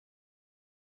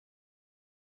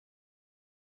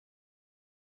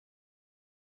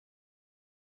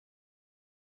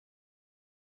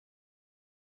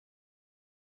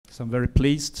So I'm very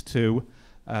pleased to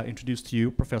introduce to you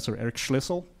Professor Eric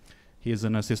Schluessel. He is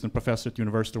an assistant professor at the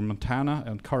University of Montana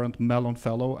and current Mellon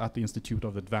Fellow at the Institute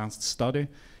of Advanced Study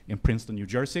in Princeton, New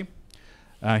Jersey.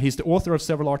 He's the author of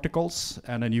several articles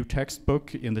and a new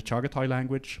textbook in the Chaghatay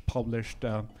language published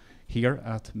here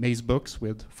at Maze Books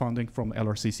with funding from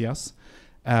LRCCS.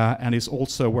 And is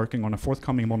also working on a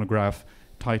forthcoming monograph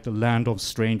titled Land of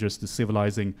Strangers, the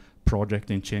Civilizing Project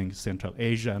in Qing Central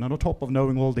Asia. And on top of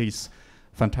knowing all these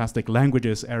fantastic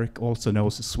languages, Eric also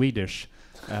knows Swedish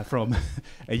from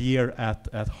a year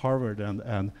at Harvard,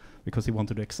 and because he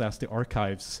wanted to access the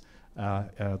archives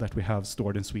that we have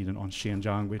stored in Sweden on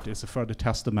Xinjiang, which is a further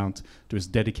testament to his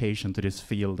dedication to this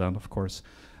field, and of course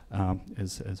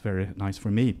is very nice for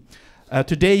me.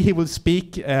 Today he will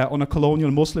speak on a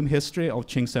colonial Muslim history of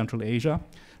Qing Central Asia,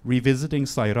 revisiting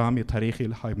Sayrāmī Tārīkh-i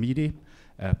Ḥamīdī.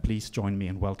 Please join me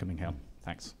in welcoming him.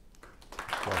 Thanks.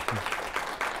 Welcome.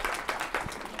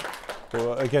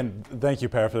 Well, again, thank you,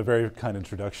 Per, for the very kind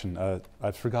introduction.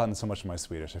 I've forgotten so much of my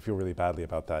Swedish. I feel really badly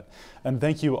about that. And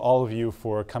thank you, all of you,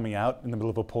 for coming out in the middle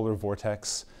of a polar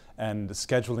vortex and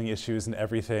scheduling issues and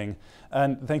everything.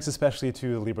 And thanks especially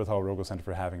to the Lieberthal-Rogel Center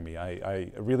for having me.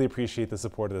 I really appreciate the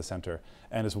support of the center,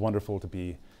 and it's wonderful to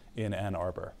be in Ann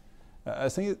Arbor.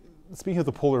 Speaking of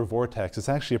the polar vortex, it's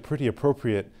actually a pretty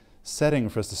appropriate setting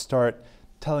for us to start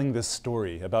telling this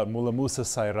story about Mullah Mūsa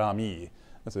Sayrāmī.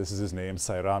 So this is his name,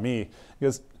 Sayrāmī,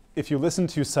 because if you listen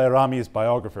to Sayrāmī's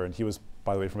biographer, and he was,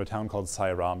 by the way, from a town called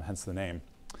Sayrām, hence the name,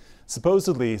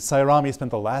 supposedly Sayrāmī spent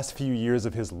the last few years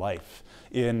of his life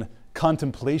in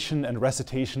contemplation and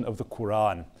recitation of the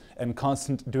Quran and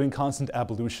doing constant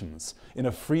ablutions in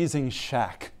a freezing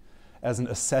shack as an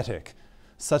ascetic,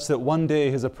 such that one day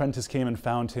his apprentice came and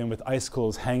found him with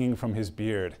icicles hanging from his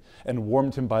beard and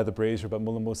warmed him by the brazier, but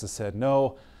Mullah Mūsa said,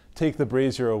 "No, take the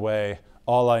brazier away.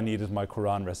 All I need is my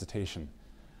Quran recitation."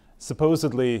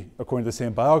 Supposedly, according to the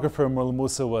same biographer, Mullah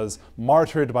Mūsa was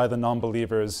martyred by the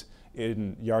non-believers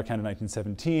in Yarkand in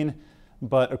 1917,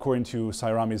 but according to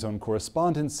Sayrāmī's own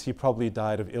correspondence, he probably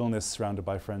died of illness surrounded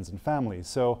by friends and family.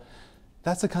 So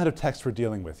that's the kind of text we're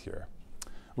dealing with here.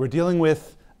 We're dealing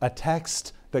with a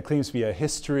text that claims to be a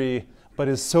history, but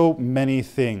is so many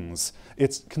things.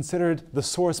 It's considered the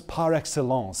source par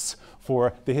excellence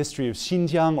for the history of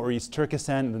Xinjiang or East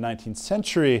Turkestan in the 19th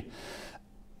century,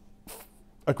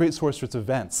 a great source for its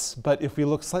events. But if we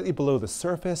look slightly below the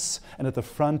surface and at the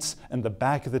front and the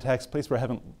back of the text, place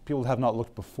where people have not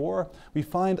looked before, we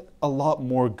find a lot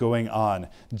more going on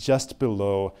just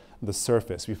below the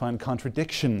surface. We find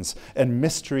contradictions and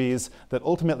mysteries that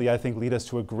ultimately, I think, lead us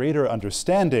to a greater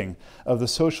understanding of the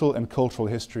social and cultural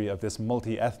history of this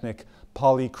multi-ethnic,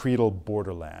 polycreedal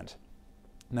borderland.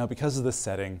 Now, because of this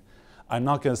setting, I'm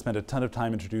not going to spend a ton of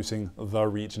time introducing the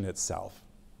region itself,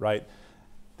 right?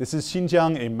 This is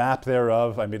Xinjiang, a map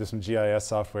thereof. I made some GIS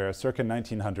software circa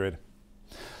 1900.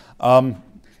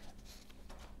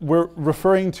 We're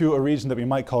referring to a region that we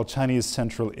might call Chinese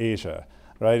Central Asia,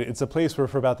 right? It's a place where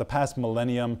for about the past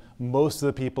millennium, most of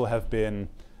the people have been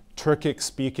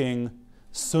Turkic-speaking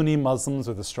Sunni Muslims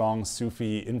with a strong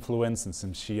Sufi influence and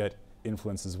some Shiite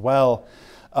influence as well,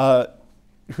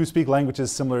 who speak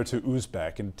languages similar to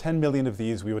Uzbek. And 10 million of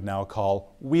these we would now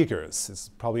call Uyghurs. It's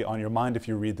probably on your mind if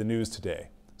you read the news today.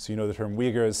 So you know the term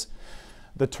Uyghurs.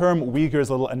 The term Uyghur is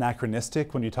a little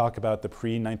anachronistic when you talk about the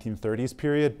pre-1930s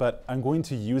period, but I'm going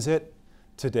to use it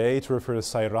today to refer to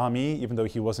Sayrāmī, even though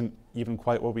he wasn't even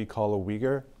quite what we call a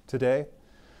Uyghur today,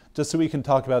 just so we can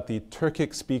talk about the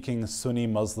Turkic-speaking Sunni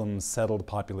Muslim settled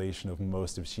population of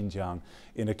most of Xinjiang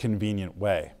in a convenient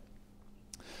way.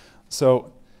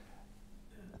 So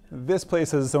this place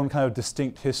has its own kind of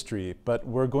distinct history, but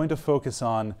we're going to focus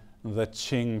on the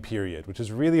Qing period, which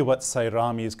is really what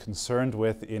Sayrāmī is concerned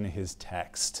with in his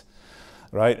text,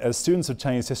 right? As students of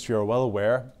Chinese history are well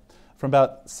aware, from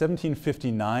about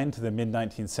 1759 to the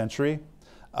mid-19th century,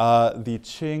 the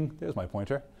Qing, there's my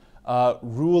pointer,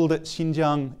 ruled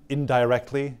Xinjiang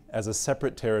indirectly as a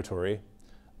separate territory,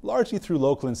 largely through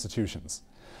local institutions,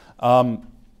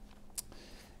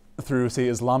 through, say,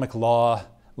 Islamic law,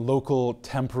 local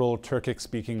temporal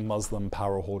Turkic-speaking Muslim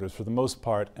power holders for the most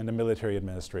part, and a military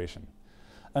administration.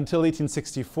 Until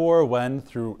 1864, when,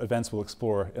 through events we'll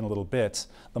explore in a little bit,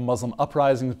 the Muslim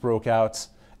uprisings broke out,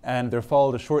 and there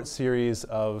followed a short series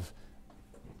of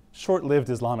short-lived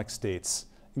Islamic states,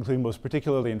 including most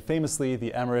particularly and famously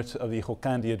the emirate of the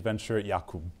Hokkandi adventurer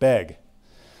Yaqub Beg.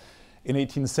 In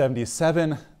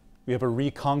 1877, we have a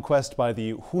reconquest by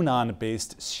the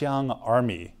Hunan-based Xiang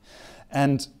army.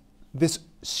 And this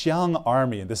Xiang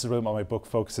army, and this is really what my book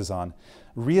focuses on,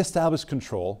 reestablished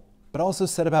control, but also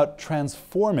set about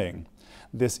transforming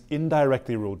this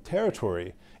indirectly ruled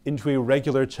territory into a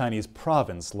regular Chinese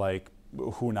province like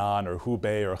Hunan or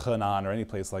Hubei or Henan or any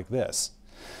place like this.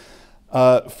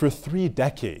 For 3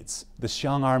 decades, the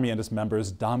Xiang army and its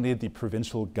members dominated the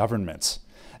provincial government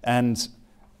and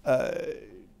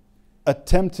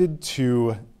attempted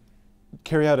to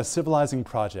carry out a civilizing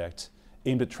project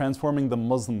aimed at transforming the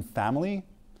Muslim family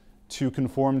to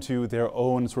conform to their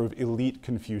own sort of elite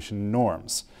Confucian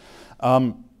norms.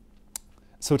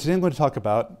 So today I'm going to talk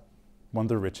about one of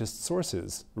the richest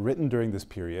sources written during this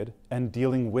period and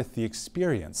dealing with the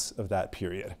experience of that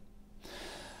period.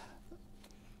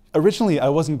 Originally, I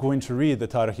wasn't going to read the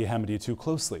Tārīkh-i Ḥamīdī too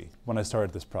closely when I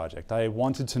started this project. I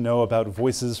wanted to know about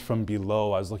voices from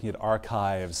below. I was looking at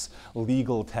archives,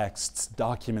 legal texts,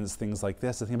 documents, things like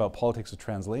this. I think about politics of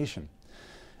translation.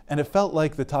 And it felt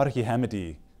like the Tārīkh-i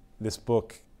Ḥamīdī, this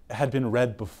book, had been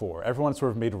read before. Everyone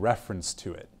sort of made reference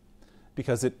to it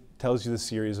because it tells you the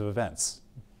series of events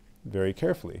very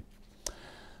carefully.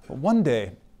 But one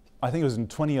day, I think it was in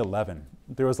 2011,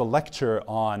 there was a lecture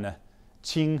on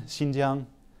Qing, Xinjiang,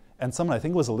 and someone, I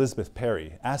think it was Elizabeth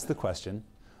Perry, asked the question,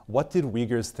 what did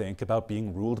Uyghurs think about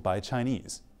being ruled by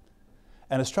Chinese?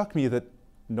 And it struck me that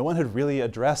no one had really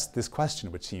addressed this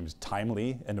question, which seems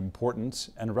timely and important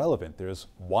and relevant. There's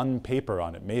one paper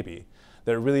on it, maybe,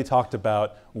 that really talked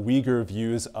about Uyghur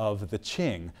views of the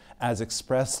Qing as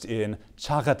expressed in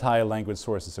Chaghatay language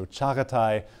sources. So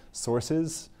Chaghatay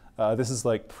sources, this is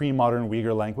like pre-modern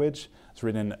Uyghur language. It's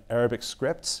written in Arabic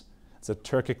script. It's a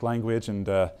Turkic language,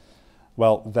 and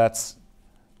well, that's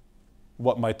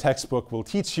what my textbook will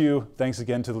teach you. Thanks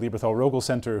again to the Lieberthal-Rogel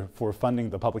Center for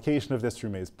funding the publication of this through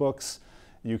Maze Books.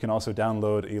 You can also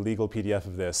download a legal PDF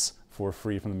of this for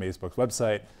free from the Maze Books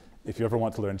website if you ever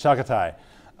want to learn Chaghatay.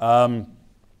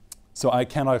 So I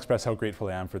cannot express how grateful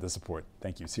I am for the support.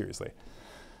 Thank you, seriously.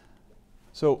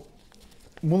 So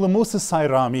Mullah Mūsa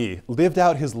Sayrāmī lived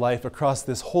out his life across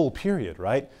this whole period,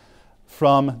 right?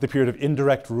 From the period of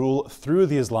indirect rule through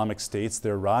the Islamic states,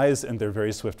 their rise and their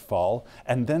very swift fall,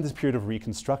 and then this period of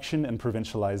reconstruction and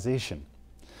provincialization.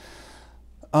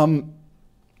 And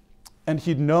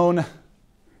he'd known,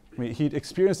 he'd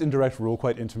experienced indirect rule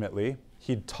quite intimately.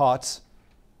 He'd taught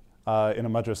in a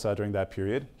madrasa during that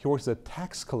period. He worked as a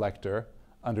tax collector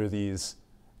under these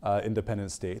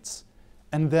independent states.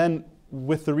 And then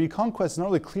with the reconquest, it's not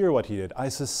really clear what he did. I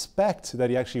suspect that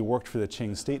he actually worked for the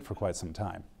Qing state for quite some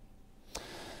time.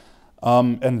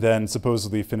 And then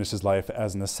supposedly finished his life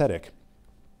as an ascetic.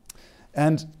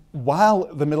 And while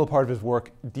the middle part of his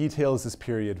work details this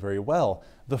period very well,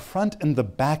 the front and the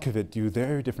back of it do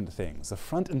very different things. The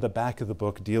front and the back of the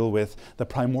book deal with the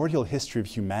primordial history of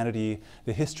humanity,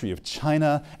 the history of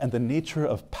China, and the nature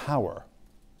of power.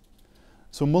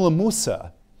 So Mullah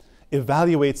Mūsa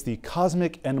evaluates the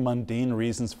cosmic and mundane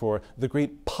reasons for the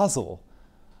great puzzle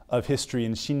of history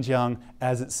in Xinjiang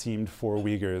as it seemed for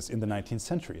Uyghurs in the 19th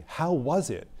century. How was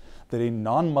it that a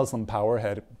non-Muslim power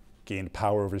had gained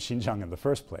power over Xinjiang in the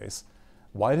first place?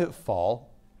 Why did it fall?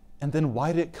 And then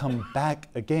why did it come back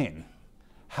again?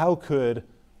 How could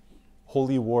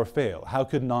holy war fail? How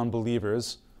could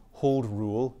non-believers hold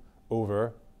rule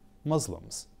over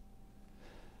Muslims?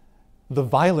 The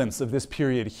violence of this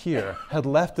period here had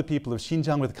left the people of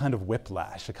Xinjiang with a kind of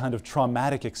whiplash, a kind of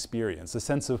traumatic experience, a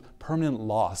sense of permanent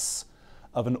loss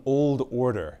of an old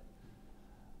order,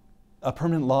 a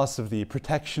permanent loss of the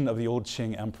protection of the old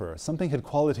Qing emperor. Something had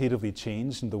qualitatively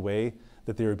changed in the way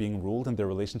that they were being ruled in their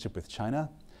relationship with China,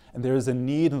 and there is a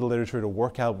need in the literature to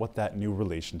work out what that new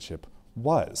relationship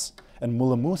was. And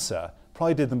Mullah Mūsa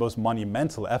probably did the most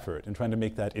monumental effort in trying to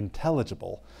make that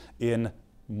intelligible in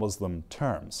Muslim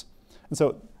terms. And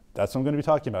so that's what I'm going to be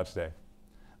talking about today.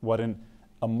 What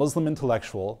a Muslim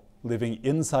intellectual living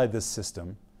inside this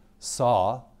system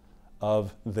saw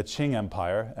of the Qing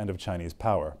Empire and of Chinese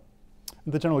power.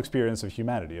 The general experience of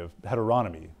humanity, of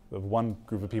heteronomy, of one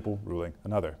group of people ruling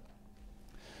another.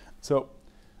 So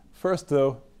first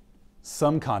though,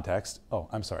 some context. Oh,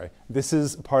 I'm sorry. This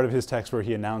is part of his text where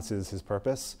he announces his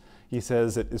purpose. He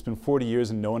says that it's been 40 years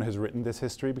and no one has written this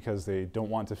history because they don't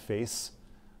want to face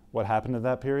what happened in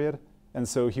that period. And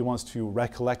so he wants to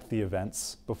recollect the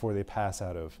events before they pass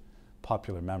out of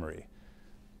popular memory.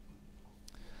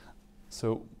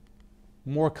 So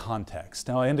more context.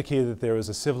 Now I indicated that there was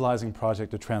a civilizing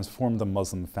project to transform the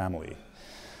Muslim family.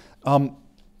 To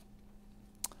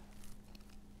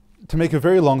make a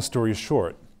very long story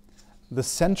short, the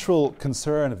central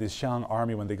concern of the Xiang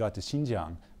army when they got to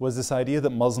Xinjiang was this idea that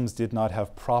Muslims did not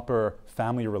have proper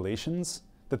family relations,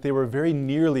 that they were very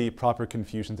nearly proper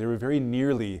Confucians, they were very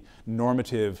nearly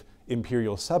normative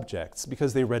imperial subjects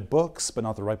because they read books, but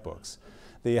not the right books.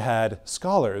 They had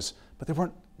scholars, but they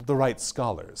weren't the right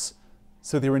scholars.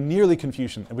 So they were nearly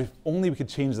Confucian, and if only we could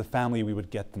change the family, we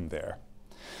would get them there.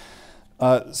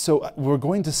 So we're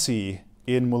going to see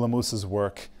in Mullah Mūsa's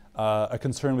work a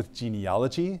concern with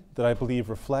genealogy that I believe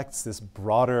reflects this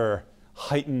broader,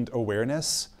 heightened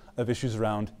awareness of issues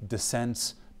around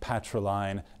descent,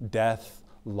 patriline, death,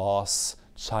 loss,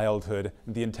 childhood,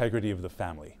 and the integrity of the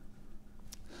family.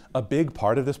 A big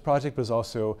part of this project was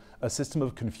also a system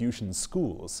of Confucian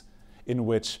schools in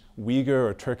which Uyghur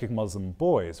or Turkic Muslim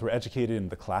boys were educated in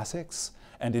the classics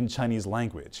and in Chinese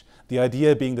language. The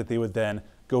idea being that they would then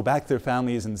go back to their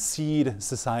families and seed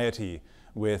society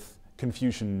with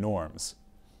Confucian norms,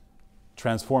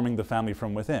 transforming the family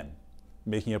from within,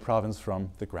 making a province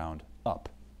from the ground up.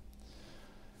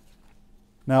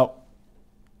 Now,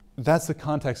 that's the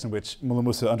context in which Mullah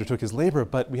Mūsa undertook his labor,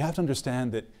 but we have to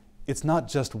understand that it's not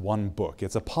just one book.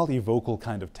 It's a polyvocal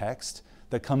kind of text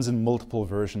that comes in multiple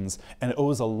versions, and it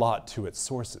owes a lot to its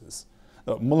sources.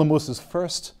 Mullah Mūsa's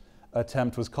first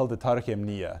attempt was called the Tārīkh-i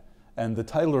Ḥamīdī, and the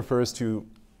title refers to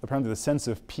apparently the sense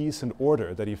of peace and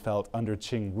order that he felt under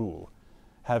Qing rule,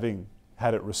 having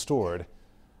had it restored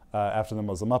after the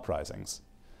Muslim uprisings.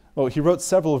 Well, he wrote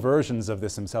several versions of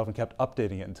this himself and kept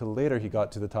updating it until later he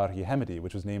got to the Tārīkh-i Ḥamīdī,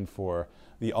 which was named for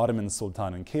the Ottoman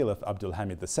Sultan and Caliph Abdul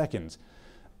Hamid II.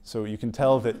 So you can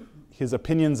tell that his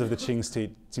opinions of the Qing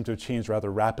state seem to have changed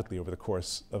rather rapidly over the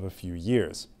course of a few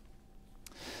years.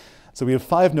 So we have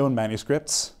 5 known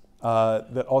manuscripts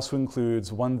that also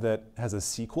includes one that has a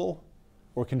sequel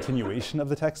or continuation of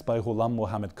the text by Ghulam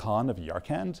Muhammad Khan of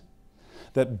Yarkand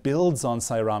that builds on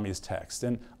Sayrāmī's text.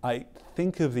 And I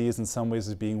think of these in some ways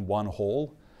as being one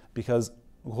whole because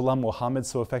Ghulam Muhammad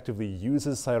so effectively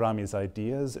uses Sayrāmī's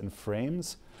ideas and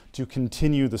frames to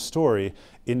continue the story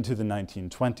into the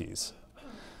 1920s.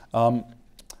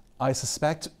 I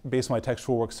suspect, based on my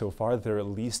textual work so far, there are at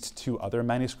least 2 other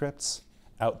manuscripts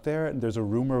out there. And there's a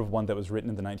rumor of one that was written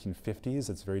in the 1950s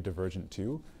that's very divergent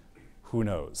too. Who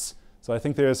knows? So I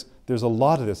think there's a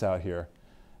lot of this out here,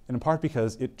 in part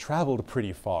because it traveled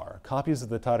pretty far. Copies of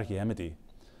the Tārīkh-i Ḥamīdī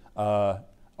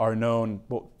are known,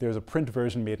 well, there's a print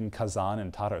version made in Kazan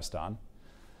in Tatarstan.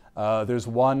 There's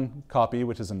one copy,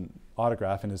 which is an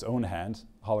autograph in his own hand,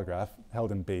 holograph,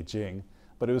 held in Beijing,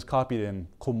 but it was copied in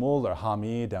Qumul or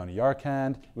Hami down in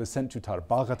Yarkand. It was sent to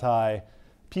Chaghatay.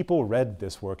 People read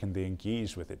this work and they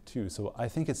engaged with it too. So I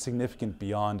think it's significant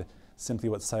beyond simply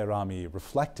what Sayrāmī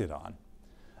reflected on.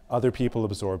 Other people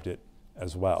absorbed it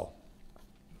as well.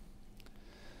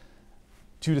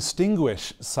 To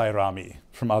distinguish Sayrāmī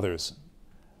from others,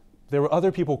 there were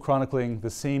other people chronicling the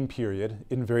same period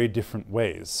in very different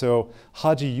ways. So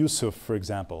Haji Yusuf, for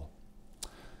example,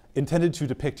 intended to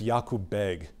depict Yaqub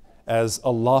Beg as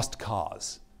a lost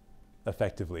cause,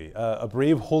 effectively, a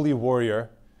brave holy warrior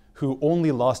who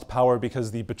only lost power because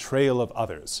of the betrayal of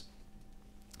others,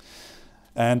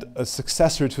 and a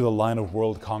successor to the line of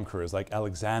world conquerors like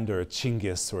Alexander,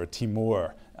 Chinggis, or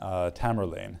Timur,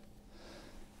 Tamerlane.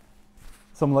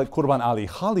 Someone like Qurban Ali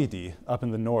Khalidi up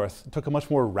in the north took a much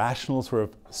more rational, sort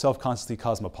of self-consciously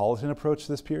cosmopolitan approach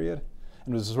to this period,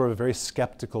 and was sort of a very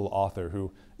skeptical author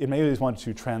who in many ways wanted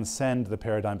to transcend the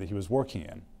paradigm that he was working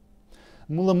in.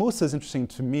 Mullah Mūsa is interesting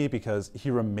to me because he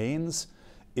remains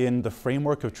in the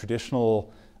framework of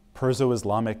traditional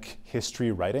Perso-Islamic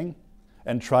history writing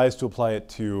and tries to apply it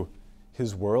to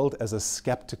his world as a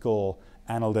skeptical,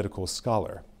 analytical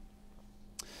scholar.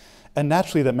 And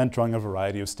naturally, that meant drawing a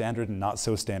variety of standard and not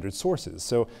so standard sources.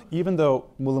 So even though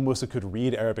Mullah Mūsa could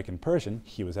read Arabic and Persian,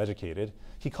 he was educated,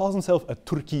 he calls himself a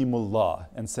Turki Mullah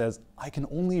and says, I can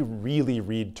only really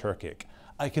read Turkic.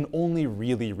 I can only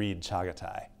really read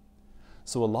Chaghatay.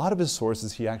 So a lot of his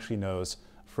sources he actually knows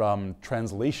from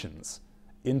translations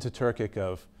into Turkic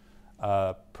of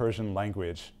Persian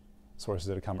language sources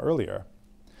that had come earlier.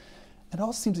 It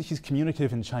also seems that he's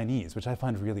communicative in Chinese, which I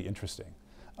find really interesting.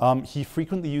 He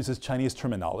frequently uses Chinese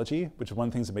terminology, which is one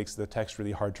of the things that makes the text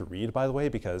really hard to read, by the way,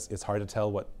 because it's hard to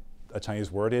tell what a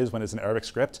Chinese word is when it's an Arabic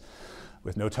script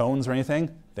with no tones or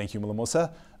anything. Thank you, Mullah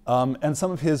Mūsa. And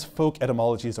some of his folk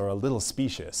etymologies are a little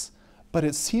specious, but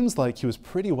it seems like he was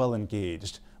pretty well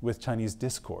engaged with Chinese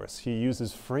discourse. He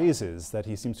uses phrases that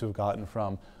he seems to have gotten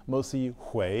from mostly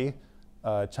Hui,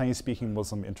 Chinese-speaking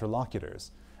Muslim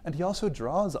interlocutors. And he also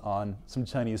draws on some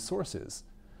Chinese sources,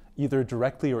 either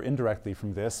directly or indirectly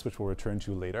from this, which we'll return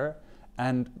to later.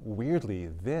 And weirdly,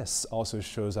 this also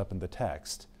shows up in the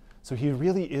text. So he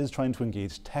really is trying to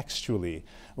engage textually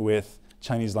with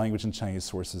Chinese language and Chinese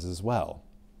sources as well.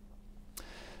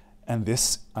 And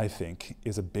this, I think,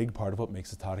 is a big part of what makes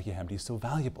the Tārīkh-i Ḥamīdī so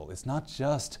valuable. It's not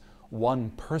just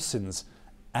one person's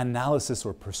analysis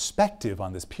or perspective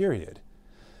on this period.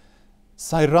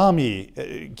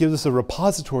 Sayrāmī gives us a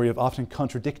repository of often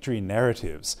contradictory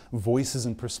narratives, voices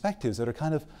and perspectives that are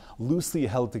kind of loosely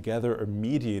held together or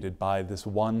mediated by this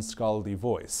one scholarly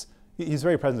voice. He's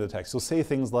very present in the text. He'll say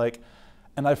things like,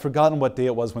 "And I've forgotten what day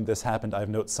it was when this happened, I have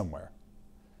notes somewhere."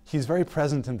 He's very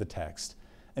present in the text,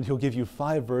 and he'll give you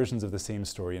 5 versions of the same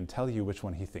story and tell you which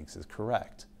one he thinks is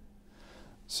correct.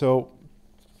 So,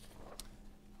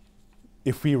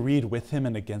 if we read with him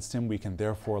and against him, we can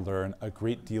therefore learn a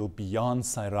great deal beyond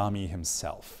Sayrāmī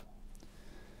himself.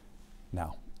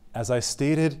 Now, as I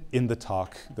stated in the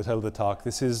talk, the title of the talk,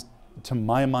 this is, to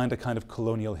my mind, a kind of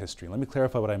colonial history. Let me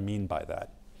clarify what I mean by that.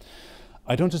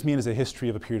 I don't just mean as a history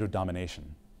of a period of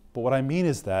domination, but what I mean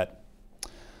is that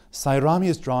Sayrāmī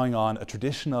is drawing on a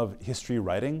tradition of history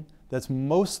writing that's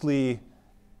mostly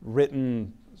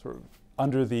written sort of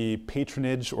under the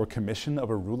patronage or commission of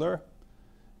a ruler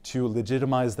to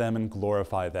legitimize them and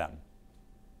glorify them.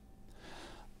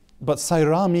 But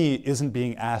Sayrāmī isn't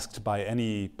being asked by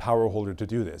any power holder to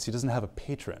do this. He doesn't have a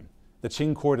patron. The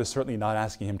Qing court is certainly not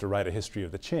asking him to write a history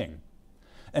of the Qing.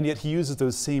 And yet he uses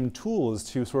those same tools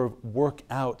to sort of work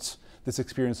out this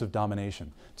experience of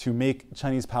domination, to make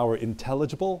Chinese power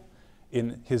intelligible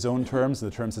in his own terms, in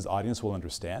the terms his audience will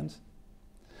understand.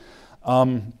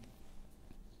 And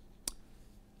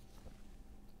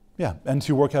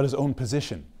to work out his own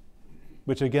position,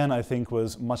 which again I think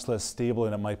was much less stable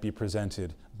than it might be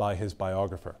presented by his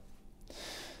biographer.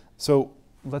 So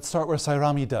let's start where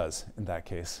Sayrāmī does in that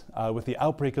case, with the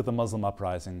outbreak of the Muslim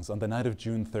uprisings on the night of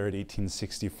June 3rd,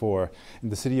 1864, in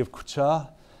the city of Kucha,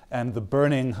 and the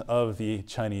burning of the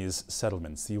Chinese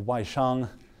settlements, the Waishang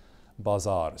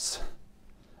bazaars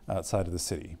outside of the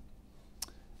city.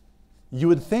 You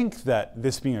would think that,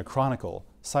 this being a chronicle,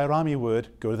 Sayrāmī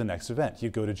would go to the next event.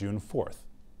 He'd go to June 4th,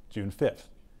 June 5th.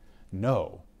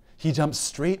 No, he jumps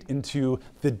straight into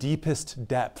the deepest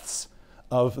depths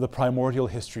of the primordial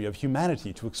history of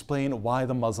humanity to explain why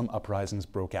the Muslim uprisings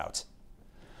broke out.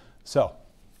 So,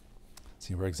 let's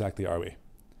see, where exactly are we?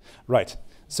 Right,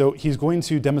 so he's going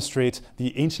to demonstrate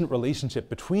the ancient relationship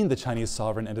between the Chinese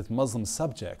sovereign and its Muslim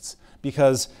subjects,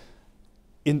 because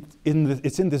it's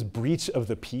in this breach of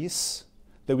the peace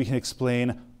that we can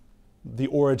explain the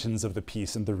origins of the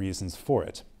peace and the reasons for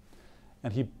it.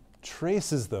 And he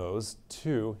traces those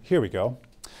to, here we go,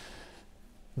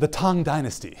 the Tang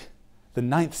dynasty, the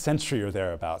 9th century or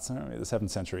thereabouts, the 7th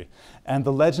century, and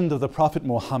the legend of the Prophet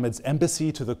Muhammad's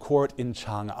embassy to the court in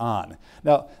Chang'an.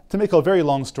 Now, to make a very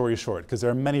long story short, because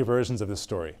there are many versions of this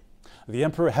story, the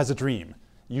emperor has a dream.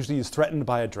 Usually he's threatened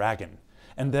by a dragon,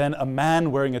 and then a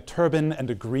man wearing a turban and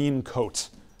a green coat,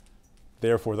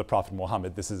 therefore the Prophet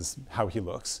Muhammad, this is how he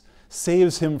looks,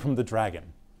 saves him from the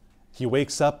dragon. He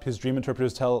wakes up, his dream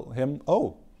interpreters tell him,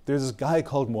 oh, there's this guy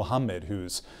called Muhammad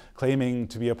who's claiming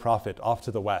to be a prophet off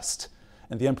to the west.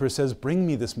 And the emperor says, bring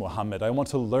me this Muhammad, I want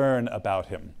to learn about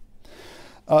him.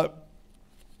 The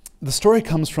story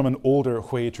comes from an older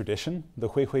Hui tradition, the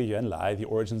Hui Hui Yuan Lai, the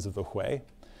origins of the Hui.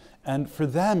 And for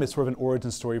them, it's sort of an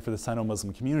origin story for the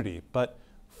Sino-Muslim community. But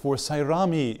for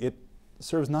Sayrāmī, it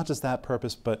serves not just that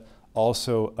purpose, but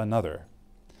also another.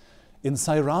 In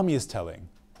Sayrāmī's telling,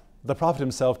 the Prophet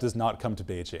himself does not come to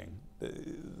Beijing.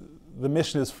 The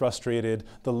mission is frustrated,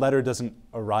 the letter doesn't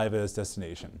arrive at its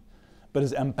destination. But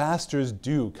his ambassadors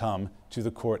do come to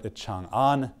the court at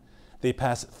Chang'an. They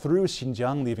pass through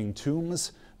Xinjiang, leaving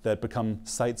tombs that become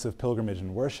sites of pilgrimage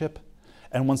and worship.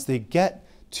 And once they get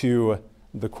to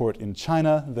the court in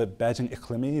China, the Beijing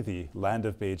Iqlimi, the land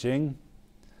of Beijing,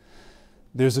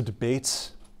 there's a debate.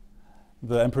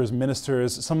 The emperor's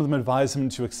ministers, some of them advise him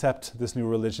to accept this new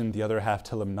religion, the other half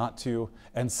tell him not to,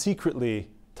 and secretly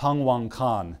Tang Wang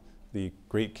Khan, the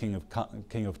great king of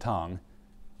Tang,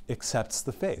 accepts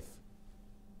the faith.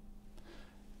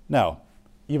 Now,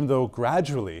 even though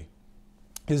gradually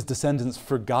his descendants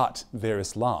forgot their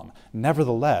Islam,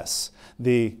 nevertheless,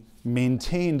 they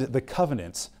maintained the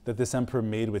covenant that this emperor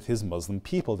made with his Muslim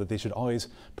people, that they should always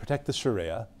protect the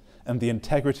Sharia and the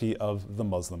integrity of the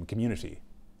Muslim community.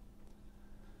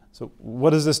 So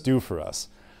what does this do for us?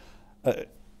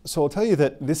 So I'll tell you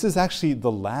that this is actually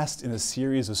the last in a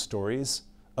series of stories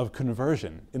of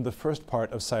conversion in the first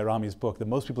part of Sayrāmī's book that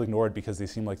most people ignored because they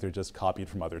seem like they're just copied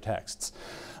from other texts.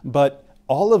 But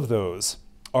all of those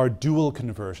are dual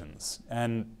conversions.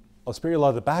 And I'll spare you a lot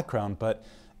of the background, but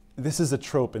this is a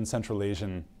trope in Central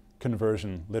Asian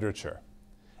conversion literature,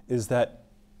 is that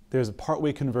there's a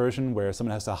partway conversion where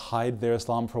someone has to hide their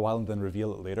Islam for a while and then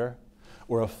reveal it later.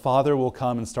 Or a father will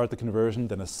come and start the conversion,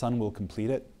 then a son will complete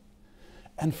it.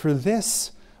 And for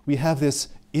this, we have this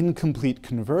incomplete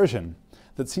conversion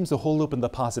that seems to hold open the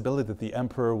possibility that the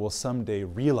emperor will someday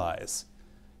realize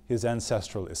his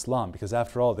ancestral Islam, because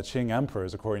after all, the Qing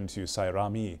emperors, according to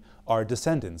Sayrāmī, are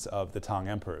descendants of the Tang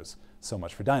emperors. So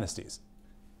much for dynasties.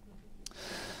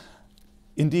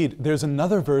 Indeed, there's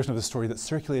another version of the story that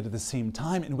circulated at the same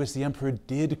time in which the emperor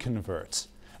did convert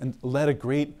and led a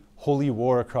great holy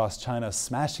war across China,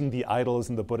 smashing the idols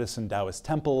in the Buddhist and Taoist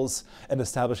temples and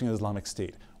establishing an Islamic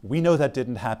state. We know that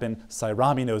didn't happen.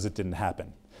 Sayrāmī knows it didn't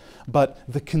happen. But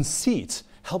the conceit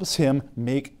helps him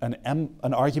make an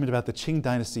argument about the Qing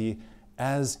dynasty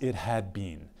as it had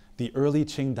been. The early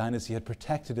Qing dynasty had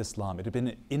protected Islam. It had been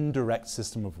an indirect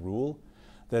system of rule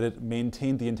that had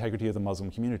maintained the integrity of the Muslim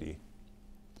community.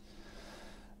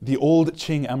 The old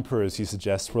Qing emperors, he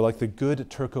suggests, were like the good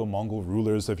Turco-Mongol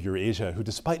rulers of Eurasia who,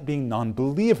 despite being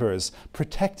non-believers,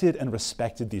 protected and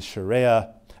respected the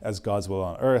Sharia as God's will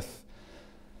on earth.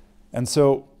 And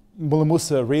so Mullah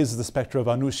Mūsa raises the specter of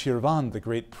Anushirvan, the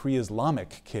great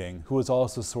pre-Islamic king, who was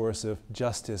also a source of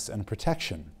justice and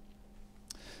protection.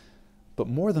 But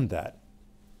more than that,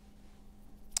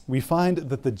 we find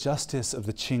that the justice of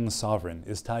the Qing sovereign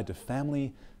is tied to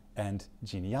family and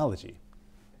genealogy.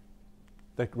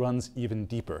 That runs even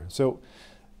deeper. So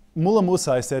Mullah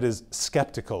Mūsa, I said, is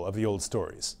skeptical of the old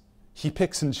stories. He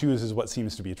picks and chooses what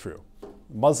seems to be true.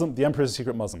 Muslim, the emperor is a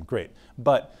secret Muslim, great.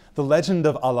 But the legend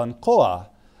of Alankoa,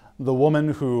 the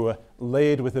woman who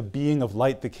laid with a being of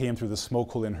light that came through the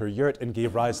smoke hole in her yurt and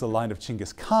gave rise to the line of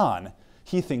Genghis Khan,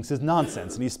 he thinks is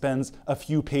nonsense, and he spends a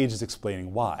few pages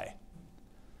explaining why.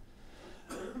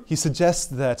 He suggests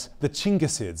that the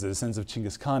Chinggisids, the descendants of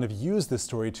Genghis Khan, have used this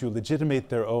story to legitimate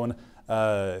their own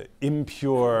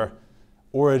impure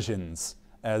origins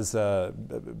as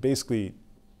basically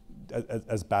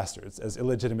as bastards, as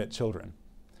illegitimate children,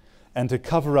 and to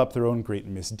cover up their own great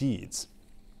misdeeds.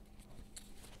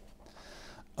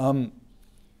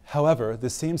 However, the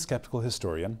same skeptical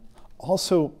historian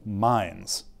also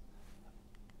mines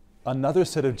another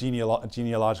set of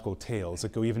genealogical tales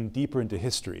that go even deeper into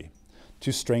history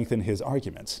to strengthen his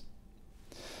arguments.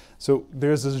 So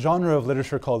there's a genre of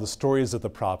literature called the stories of the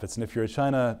prophets, and if you're a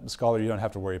China scholar, you don't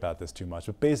have to worry about this too much.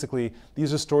 But basically,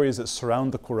 these are stories that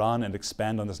surround the Quran and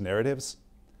expand on its narratives.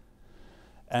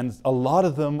 And a lot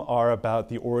of them are about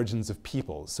the origins of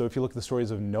peoples. So if you look at the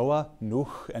stories of Noah, Nuh,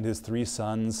 and his three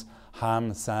sons,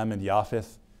 Ham, Sam, and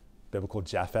Japheth, biblical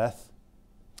Japheth,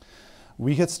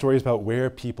 we get stories about where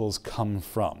peoples come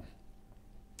from.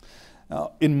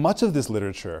 Now, in much of this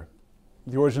literature,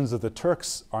 the origins of the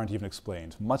Turks aren't even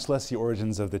explained, much less the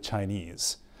origins of the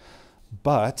Chinese.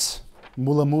 But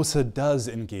Mullah Mūsa does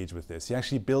engage with this. He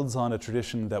actually builds on a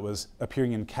tradition that was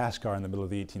appearing in Kashgar in the middle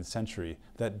of the 18th century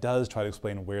that does try to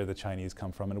explain where the Chinese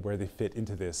come from and where they fit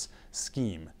into this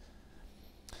scheme.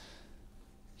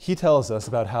 He tells us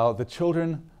about how the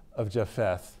children of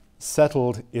Japheth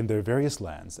settled in their various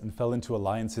lands and fell into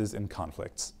alliances and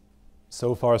conflicts.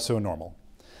 So far, so normal.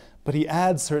 But he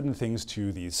adds certain things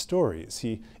to these stories.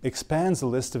 He expands the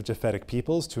list of Japhetic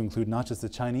peoples to include not just the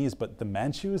Chinese, but the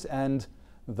Manchus and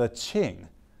the Qing.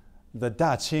 The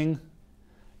Da Qing,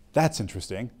 that's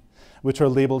interesting, which are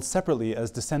labeled separately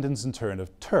as descendants in turn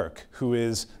of Turk, who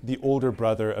is the older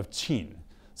brother of Qin.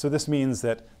 So this means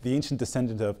that the ancient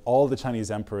descendant of all the Chinese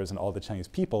emperors and all the Chinese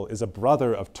people is a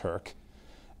brother of Turk,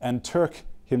 and Turk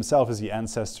himself is the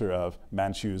ancestor of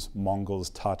Manchus,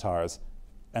 Mongols, Tatars,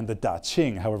 and the Da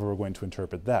Qing, however we're going to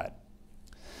interpret that.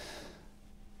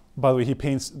 By the way, he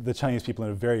paints the Chinese people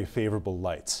in a very favorable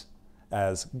light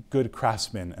as good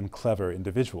craftsmen and clever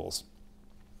individuals.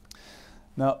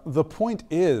 Now, the point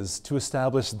is to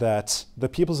establish that the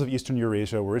peoples of Eastern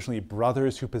Eurasia were originally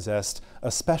brothers who possessed a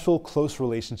special close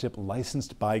relationship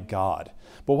licensed by God,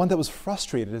 but one that was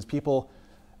frustrated as people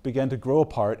began to grow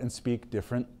apart and speak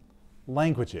different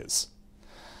languages.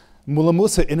 Mullah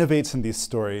Mūsa innovates in these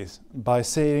stories by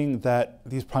saying that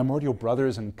these primordial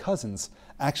brothers and cousins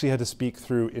actually had to speak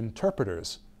through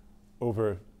interpreters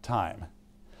over time.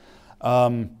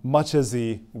 Much as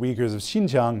the Uyghurs of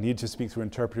Xinjiang need to speak through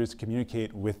interpreters to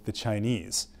communicate with the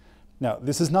Chinese. Now,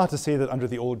 this is not to say that under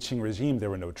the old Qing regime there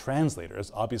were no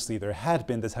translators. Obviously there had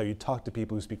been. That's how you talk to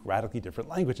people who speak radically different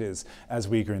languages, as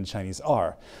Uyghur and Chinese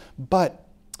are. But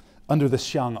under the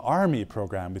Xiang army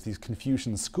program with these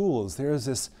Confucian schools, there is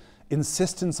this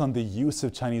insistence on the use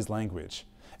of Chinese language.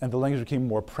 And the language became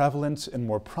more prevalent and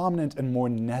more prominent and more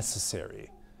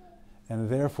necessary. And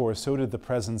therefore, so did the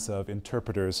presence of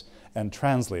interpreters and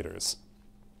translators.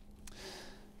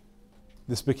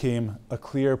 This became a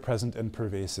clear, present, and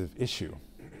pervasive issue.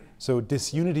 So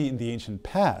disunity in the ancient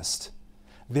past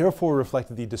therefore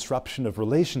reflected the disruption of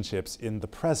relationships in the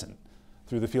present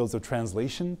through the fields of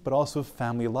translation, but also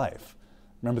family life.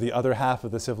 Remember, the other half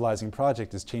of the Civilizing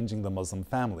Project is changing the Muslim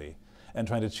family. and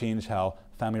trying to change how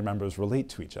family members relate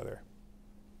to each other.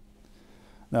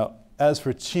 Now, as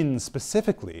for Qin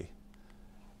specifically,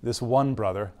 this one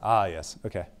brother, yes,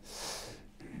 okay.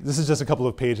 This is just a couple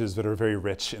of pages that are very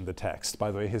rich in the text.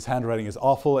 By the way, his handwriting is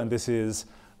awful, and this is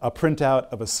a printout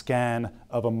of a scan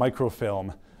of a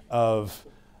microfilm of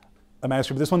a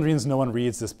manuscript. This one means no one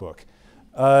reads this book.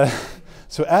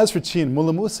 So as for Qin,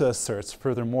 Mullah Mūsa asserts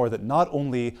furthermore that not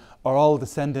only are all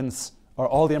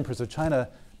the emperors of China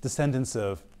descendants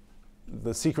of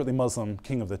the secretly Muslim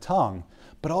king of the Tang,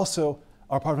 but also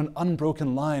are part of an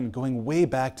unbroken line going way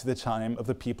back to the time of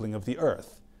the peopling of the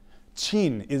earth.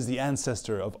 Qin is the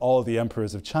ancestor of all the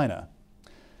emperors of China.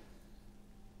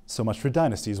 So much for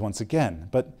dynasties once again.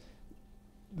 But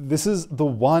this is the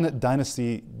one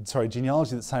genealogy that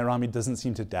Sayrāmī doesn't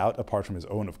seem to doubt, apart from his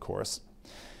own, of course.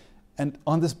 And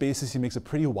on this basis, he makes a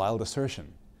pretty wild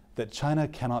assertion that China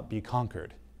cannot be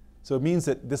conquered. So it means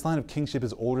that this line of kingship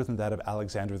is older than that of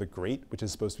Alexander the Great, which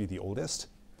is supposed to be the oldest.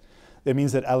 It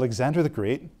means that Alexander the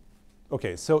Great,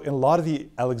 okay, so in a lot of the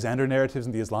Alexander narratives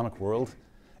in the Islamic world,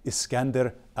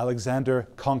 Alexander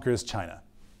conquers China.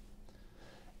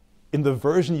 In the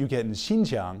version you get in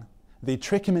Xinjiang, they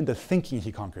trick him into thinking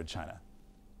he conquered China.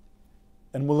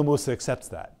 And Mullah Mūsa accepts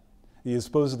that. He is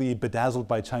supposedly bedazzled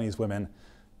by Chinese women,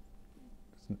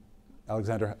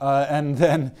 Alexander, and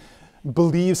then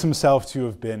believes himself to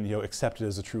have been accepted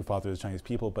as a true father of the Chinese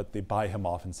people, but they buy him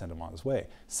off and send him on his way.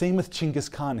 Same with Chinggis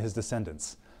Khan and his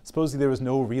descendants. Supposedly there was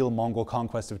no real Mongol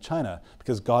conquest of China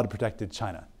because God protected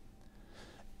China.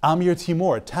 Amir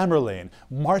Timur, Tamerlane,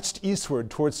 marched eastward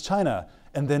towards China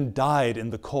and then died in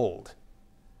the cold.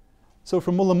 So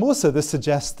for Mullah Mūsa, this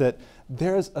suggests that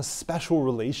there's a special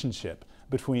relationship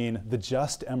between the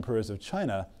just emperors of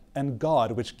China and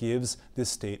God, which gives this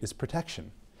state its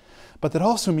protection. But that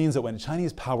also means that when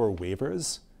Chinese power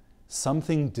wavers,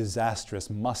 something disastrous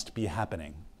must be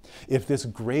happening. If this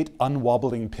great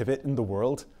unwobbling pivot in the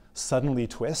world suddenly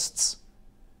twists,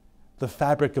 the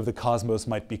fabric of the cosmos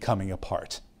might be coming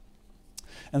apart.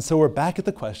 And so we're back at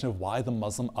the question of why the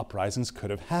Muslim uprisings could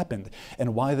have happened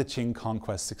and why the Qing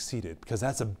conquest succeeded, because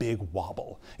that's a big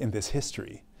wobble in this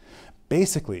history.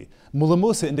 Basically, Mullah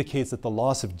Mūsa indicates that the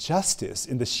loss of justice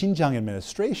in the Xinjiang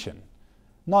administration,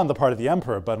 not on the part of the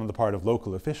emperor, but on the part of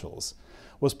local officials,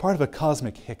 was part of a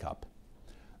cosmic hiccup.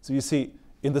 So you see,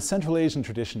 in the Central Asian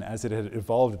tradition as it had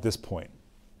evolved at this point,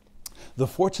 the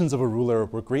fortunes of a ruler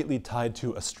were greatly tied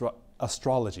to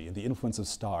astrology and the influence of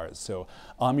stars. So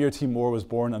Amir Timur was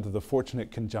born under the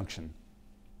fortunate conjunction.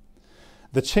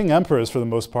 The Qing emperors, for the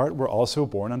most part, were also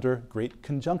born under great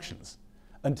conjunctions,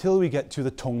 until we get to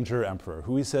the Tongzhi emperor,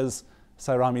 who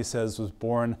Sayrāmī says was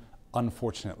born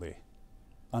unfortunately,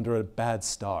 under a bad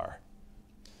star.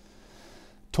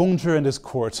 Tongzhi and his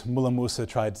court, Mullah Mūsa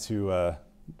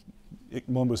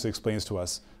explains to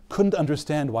us, couldn't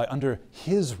understand why under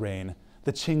his reign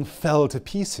the Qing fell to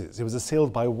pieces. It was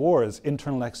assailed by wars,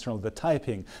 internal, external, the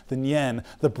Taiping, the Nian,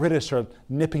 the British are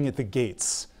nipping at the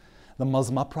gates. The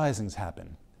Muslim uprisings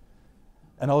happen.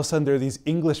 And all of a sudden there are these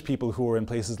English people who are in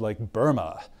places like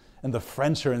Burma, and the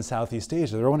French are in Southeast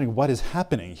Asia. They're wondering what is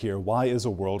happening here? Why is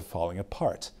a world falling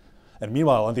apart? And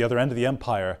meanwhile, on the other end of the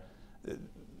empire,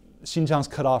 Xinjiang's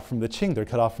cut off from the Qing, they're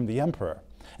cut off from the emperor.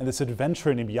 And this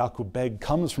adventurer named Yaqub Beg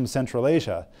comes from Central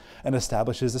Asia and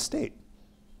establishes a state.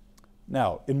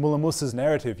 Now, in Mullah Mūsa's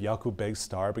narrative, Yaqub Beg's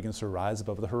star begins to rise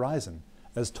above the horizon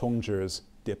as Tongzhi's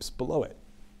dips below it.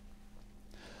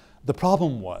 The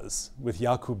problem was, with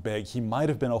Yaqub Beg, he might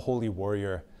have been a holy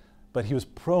warrior, but he was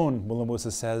prone, Mullah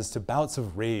Mūsa says, to bouts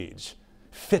of rage,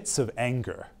 fits of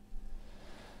anger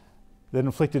that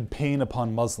inflicted pain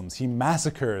upon Muslims. He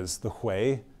massacres the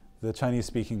Hui, the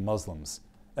Chinese-speaking Muslims.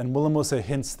 And Mullah Mūsa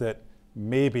hints that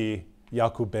maybe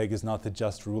Yaqub Beg is not the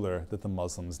just ruler that the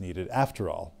Muslims needed after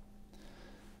all.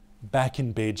 Back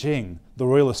in Beijing, the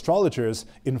royal astrologers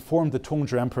informed the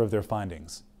Tongzhi emperor of their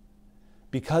findings.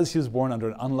 Because he was born under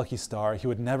an unlucky star, he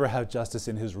would never have justice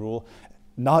in his rule,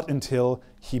 not until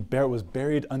he was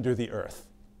buried under the earth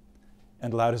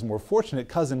and allowed his more fortunate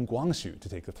cousin Guangxu to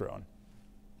take the throne.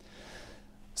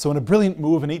 So in a brilliant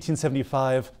move in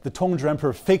 1875, the Tongzhi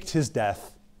emperor faked his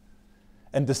death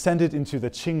and descended into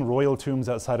the Qing royal tombs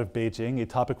outside of Beijing, a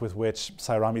topic with which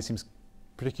Sayrāmī seems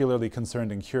particularly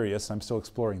concerned and curious. I'm still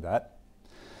exploring that.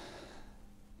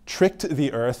 Tricked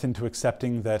the earth into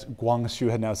accepting that Guangxu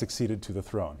had now succeeded to the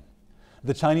throne.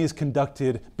 The Chinese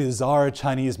conducted bizarre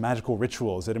Chinese magical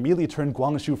rituals that immediately turned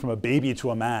Guangxu from a baby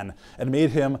to a man and made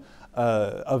him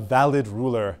a valid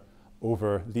ruler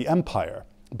over the empire.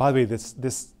 By the way, this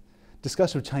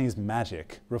discussion of Chinese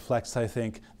magic reflects, I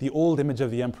think, the old image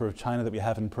of the emperor of China that we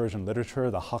have in Persian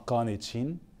literature, the Haqqan-i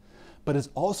Qin. but it's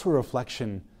also a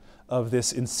reflection of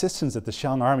this insistence that the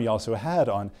Xiang army also had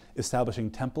on establishing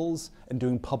temples and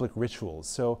doing public rituals.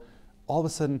 So all of a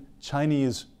sudden,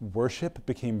 Chinese worship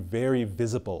became very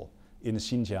visible in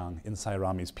Xinjiang in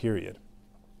Sayrāmī's period.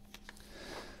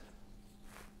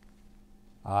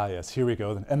 Ah, yes, here we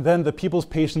go. And then the people's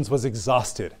patience was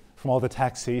exhausted from all the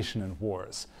taxation and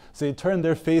wars. So they turned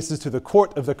their faces to the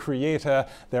court of the Creator,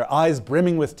 their eyes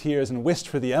brimming with tears, and wished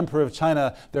for the Emperor of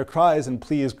China, their cries and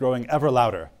pleas growing ever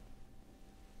louder.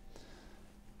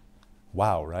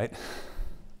 Wow, right?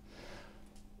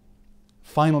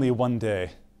 Finally, one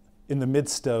day, in the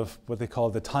midst of what they call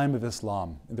the time of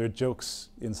Islam, and there are jokes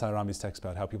in Sayrāmī's text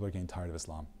about how people are getting tired of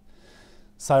Islam,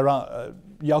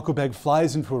 Yaqub Beg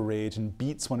flies into a rage and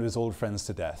beats one of his old friends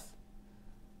to death.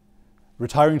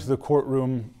 Retiring to the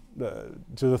courtroom,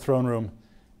 to the throne room,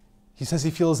 he says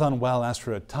he feels unwell, asks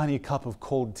for a tiny cup of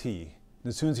cold tea. And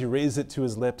as soon as he raises it to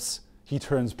his lips, he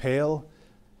turns pale,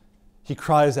 he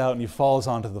cries out, and he falls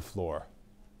onto the floor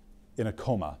in a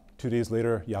coma. 2 days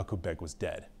later, Yaqub Beg was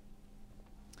dead.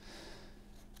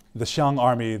 The Xiang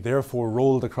army therefore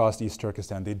rolled across East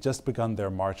Turkestan. They'd just begun their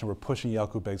march and were pushing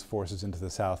Yaqub Beg's forces into the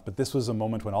south. But this was a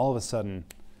moment when all of a sudden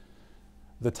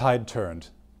the tide turned.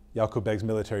 Yaqub Beg's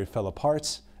military fell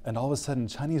apart, and all of a sudden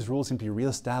Chinese rule seemed to be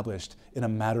reestablished in a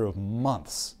matter of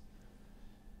months.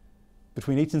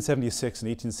 Between 1876 and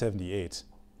 1878,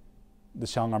 the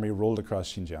Xiang army rolled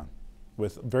across Xinjiang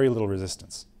with very little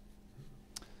resistance.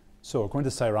 So according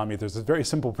to Sayrāmī, there's a very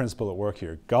simple principle at work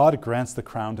here. God grants the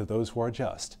crown to those who are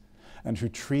just and who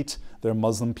treat their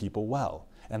Muslim people well.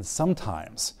 And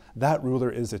sometimes that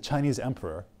ruler is a Chinese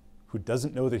emperor who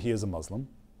doesn't know that he is a Muslim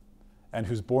and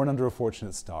who's born under a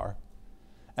fortunate star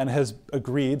and has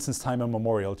agreed since time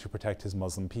immemorial to protect his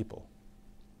Muslim people.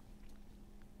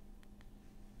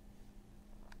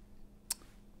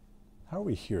 How are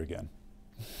we here again?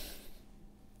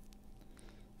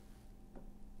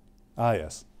 Ah,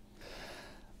 yes.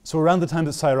 So around the time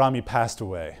that Sayrāmī passed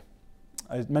away,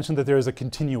 I mentioned that there is a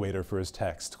continuator for his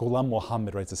text. Ghulam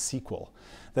Muhammad writes a sequel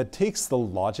that takes the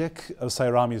logic of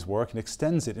Sayrāmī's work and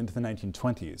extends it into the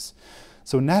 1920s.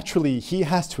 So naturally, he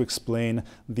has to explain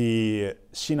the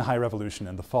Xinhai Revolution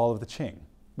and the fall of the Qing,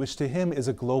 which to him is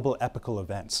a global epical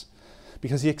event,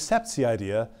 because he accepts the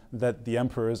idea that the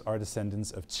emperors are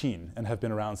descendants of Qin and have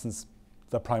been around since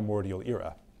the primordial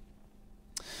era.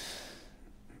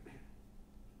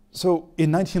 So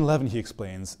in 1911, he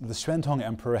explains, the Xuantong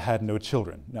emperor had no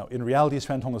children. Now, in reality,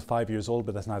 Xuantong was 5 years old,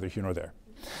 but that's neither here nor there.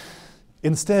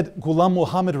 Instead, Ghulam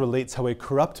Muhammad relates how a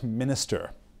corrupt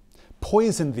minister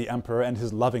poisoned the emperor and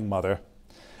his loving mother,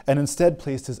 and instead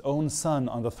placed his own son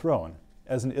on the throne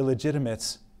as an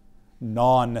illegitimate,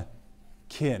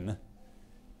 non-kin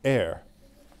heir,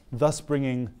 thus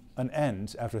bringing an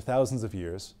end, after thousands of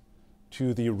years,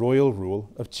 to the royal rule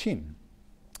of Qin.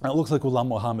 Now, it looks like Ghulam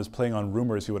Muhammad is playing on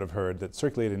rumors he would have heard that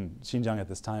circulated in Xinjiang at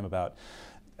this time about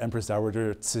Empress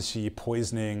Dowager Cixi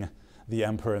poisoning the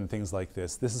emperor and things like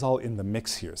this. This is all in the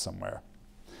mix here somewhere.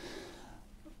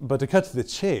 But to cut to the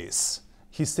chase,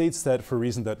 he states that for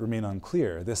reasons that remain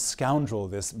unclear, this scoundrel,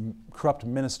 this corrupt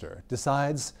minister,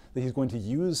 decides that he's going to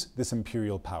use this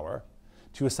imperial power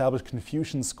to establish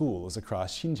Confucian schools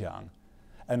across Xinjiang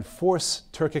and force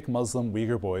Turkic Muslim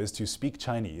Uyghur boys to speak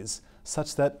Chinese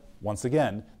such that, once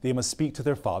again, they must speak to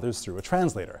their fathers through a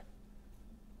translator.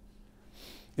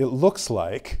 It looks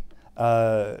like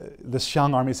the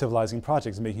Xiang Army Civilizing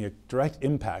Project is making a direct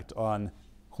impact on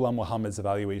Ghulam Muhammad's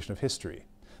evaluation of history.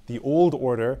 The old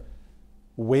order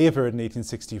wavered in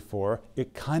 1864.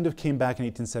 It kind of came back in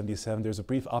 1877. There's a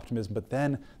brief optimism, but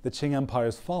then the Qing Empire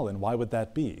has fallen. Why would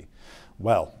that be?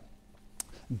 Well,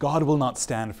 God will not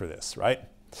stand for this, right?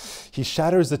 He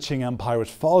shatters the Qing Empire, which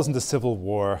falls into civil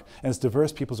war, and its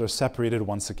diverse peoples are separated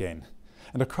once again.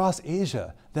 And across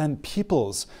Asia, then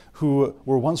peoples who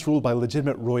were once ruled by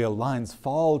legitimate royal lines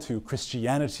fall to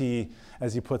Christianity,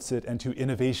 as he puts it, and to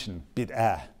innovation,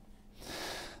 bid'ah.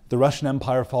 The Russian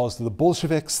Empire falls to the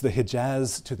Bolsheviks, the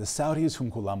Hijaz to the Saudis,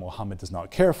 whom Ghulam Muhammad does not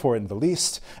care for in the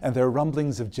least, and there are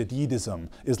rumblings of Jadidism,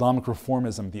 Islamic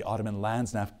reformism, the Ottoman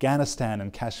lands in Afghanistan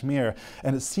and Kashmir,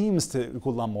 and it seems to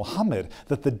Ghulam Muhammad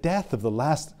that the death of the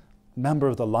last member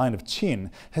of the line of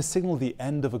Qin has signaled the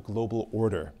end of a global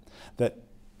order that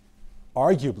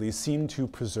arguably seemed to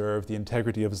preserve the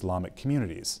integrity of Islamic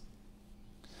communities.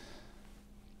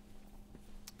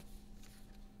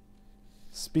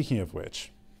 Speaking of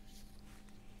which,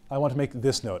 I want to make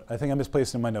this note. I think I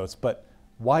misplaced it in my notes, but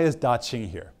why is Da Qing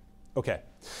here? Okay,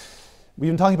 we've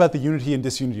been talking about the unity and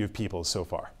disunity of peoples so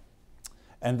far.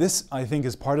 And this, I think,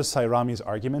 is part of Sayrāmī's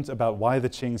argument about why the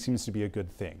Qing seems to be a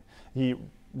good thing. He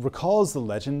recalls the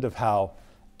legend of how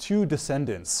two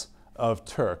descendants of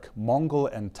Turk, Mongol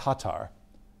and Tatar,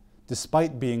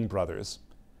 despite being brothers,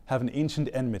 have an ancient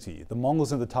enmity. The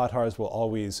Mongols and the Tatars will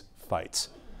always fight.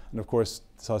 And of course,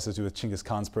 this also has to do with Genghis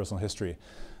Khan's personal history.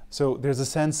 So there's a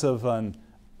sense of an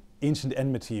ancient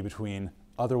enmity between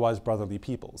otherwise brotherly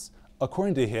peoples.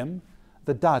 According to him,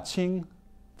 the Da Qing,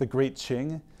 the Great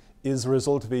Qing, is a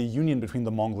result of a union between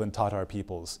the Mongol and Tatar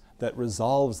peoples that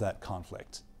resolves that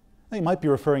conflict. Now, he might be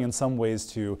referring in some ways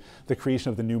to the creation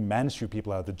of the new Manchu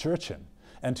people out of the Jurchen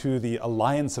and to the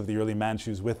alliance of the early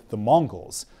Manchus with the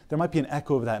Mongols. There might be an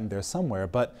echo of that in there somewhere,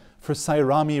 but for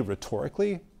Sayrāmī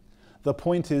rhetorically, the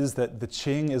point is that the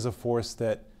Qing is a force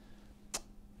that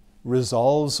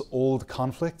resolves old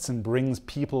conflicts and brings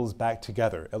peoples back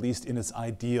together, at least in its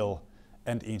ideal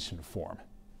and ancient form.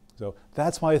 So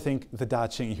that's why I think the Da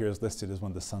Qing here is listed as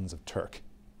one of the sons of Turk.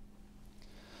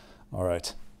 All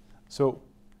right, so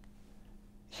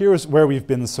here's where we've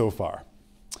been so far.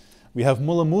 We have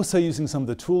Mullah Mūsa using some of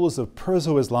the tools of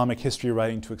Perso-Islamic history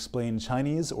writing to explain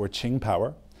Chinese or Qing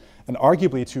power, and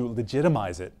arguably to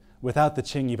legitimize it without the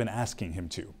Qing even asking him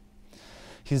to.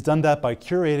 He's done that by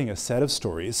curating a set of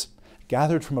stories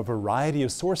gathered from a variety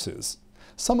of sources,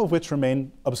 some of which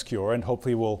remain obscure and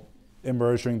hopefully will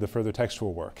emerge during the further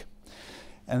textual work.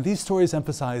 And these stories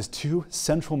emphasize two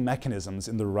central mechanisms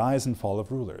in the rise and fall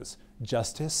of rulers: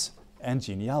 justice and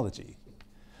genealogy.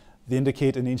 They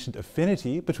indicate an ancient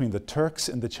affinity between the Turks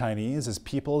and the Chinese as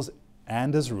peoples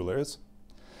and as rulers.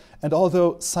 And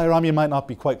although Sayrāmī might not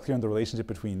be quite clear on the relationship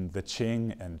between the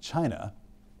Qing and China,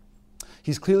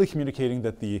 he's clearly communicating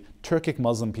that the Turkic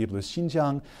Muslim people of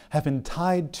Xinjiang have been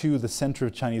tied to the center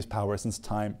of Chinese power since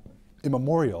time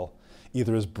immemorial,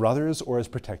 either as brothers or as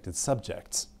protected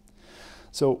subjects.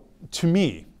 So to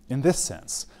me, in this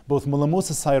sense, both Mullah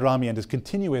Mūsa Sayrāmī and his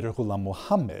continuator Ghulam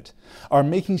Muhammad are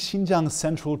making Xinjiang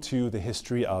central to the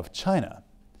history of China.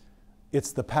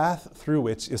 It's the path through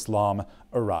which Islam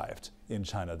arrived in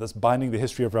China, thus binding the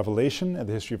history of revelation and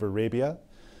the history of Arabia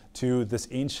to this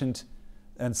ancient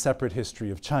and separate history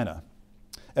of China,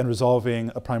 and resolving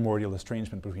a primordial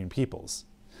estrangement between peoples.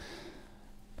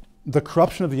 The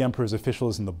corruption of the emperor's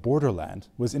officials in the borderland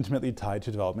was intimately tied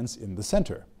to developments in the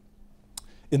center,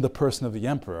 in the person of the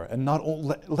emperor, and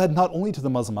led not only to the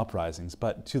Muslim uprisings,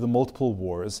 but to the multiple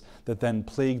wars that then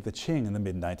plagued the Qing in the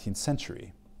mid-19th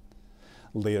century.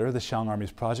 Later, the Xiang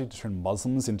army's project to turn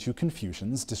Muslims into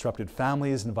Confucians disrupted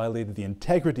families and violated the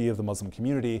integrity of the Muslim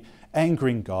community,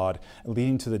 angering God, and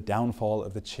leading to the downfall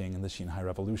of the Qing and the Xinhai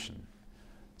Revolution.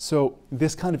 So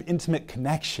this kind of intimate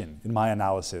connection, in my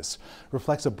analysis,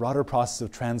 reflects a broader process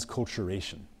of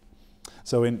transculturation.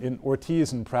 So in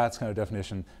Ortiz and Pratt's kind of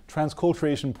definition,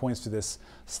 transculturation points to this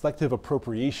selective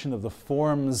appropriation of the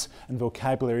forms and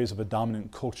vocabularies of a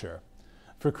dominant culture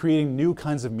for creating new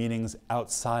kinds of meanings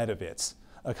outside of it,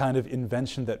 a kind of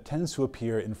invention that tends to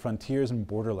appear in frontiers and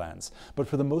borderlands, but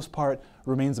for the most part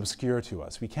remains obscure to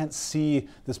us. We can't see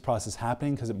this process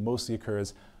happening because it mostly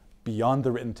occurs beyond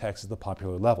the written text at the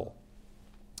popular level.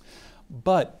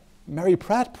 But Mary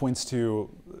Pratt points to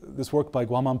this work by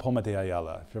Guaman Poma de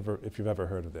Ayala, if you've ever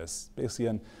heard of this.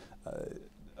 Basically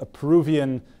a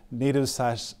Peruvian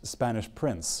native/Spanish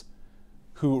prince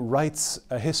who writes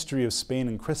a history of Spain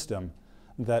and Christendom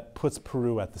that puts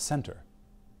Peru at the center,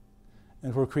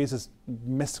 and where it creates this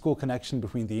mystical connection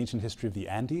between the ancient history of the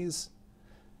Andes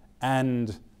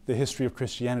and the history of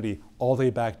Christianity, all the way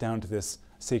back down to this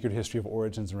sacred history of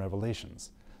origins and revelations.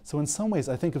 So in some ways,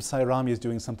 I think of Sayrāmī as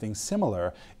doing something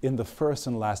similar in the first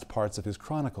and last parts of his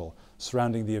chronicle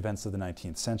surrounding the events of the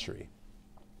 19th century.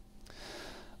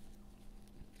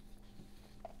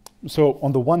 So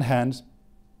on the one hand,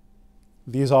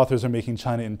 these authors are making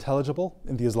China intelligible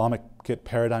in the Islamic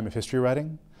paradigm of history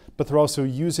writing, but they're also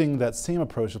using that same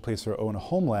approach to place their own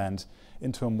homeland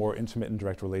into a more intimate and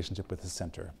direct relationship with the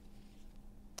center.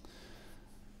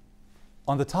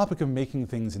 On the topic of making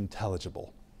things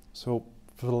intelligible, so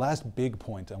for the last big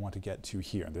point I want to get to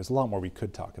here, and there's a lot more we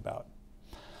could talk about,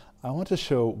 I want to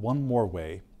show one more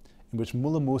way in which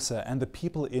Mullah Mūsa and the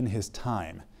people in his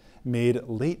time made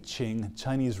late Qing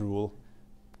Chinese rule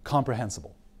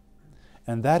comprehensible.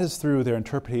 And that is through their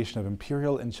interpretation of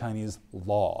imperial and Chinese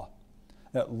law.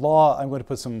 Now, law, I'm going to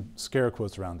put some scare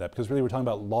quotes around that, because really we're talking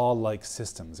about law-like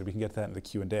systems, and we can get to that in the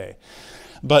Q&A.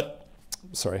 But,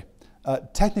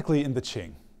 technically in the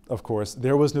Qing, of course,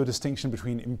 there was no distinction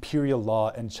between imperial law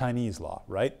and Chinese law,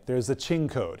 right? There's the Qing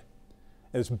Code.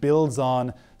 It builds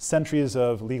on centuries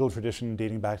of legal tradition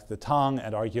dating back to the Tang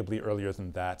and arguably earlier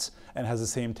than that, and has the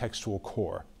same textual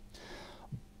core.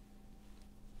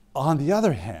 On the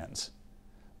other hand,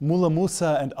 Mullah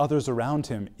Mūsa and others around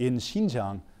him in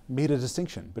Xinjiang made a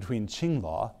distinction between Qing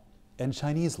law and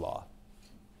Chinese law.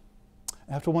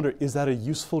 I have to wonder, is that a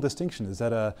useful distinction? Is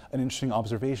that an interesting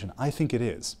observation? I think it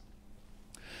is.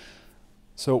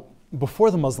 So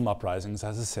before the Muslim uprisings,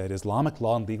 as I said, Islamic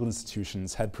law and legal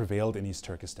institutions had prevailed in East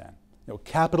Turkestan.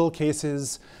 Capital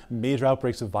cases, major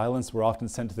outbreaks of violence were often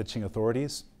sent to the Qing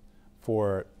authorities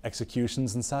for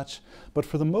executions and such. But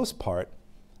for the most part,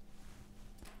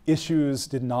 issues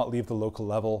did not leave the local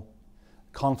level.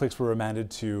 Conflicts were remanded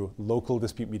to local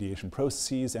dispute mediation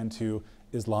processes and to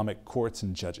Islamic courts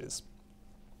and judges.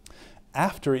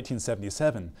 After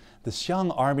 1877, the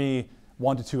Xiang army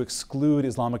wanted to exclude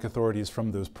Islamic authorities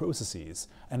from those processes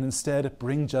and instead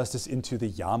bring justice into the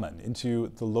Yamen,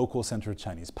 into the local center of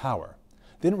Chinese power.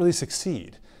 They didn't really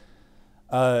succeed.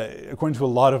 According to a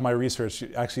lot of my research,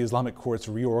 actually Islamic courts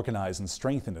reorganized and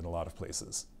strengthened in a lot of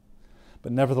places.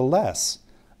 But nevertheless,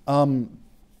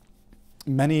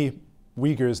 many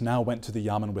Uyghurs now went to the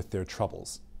Yamen with their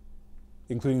troubles,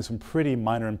 including some pretty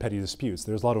minor and petty disputes.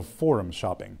 There's a lot of forum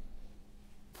shopping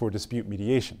for dispute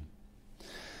mediation.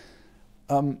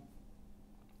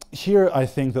 Here, I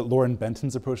think that Lauren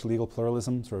Benton's approach to legal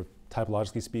pluralism, sort of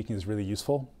typologically speaking, is really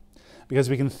useful, because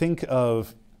we can think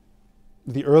of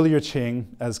the earlier Qing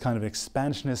as kind of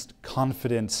expansionist,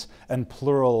 confident, and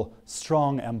plural,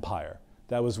 strong empire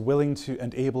that was willing to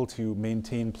and able to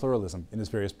maintain pluralism in its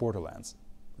various borderlands,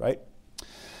 right?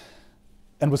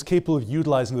 And was capable of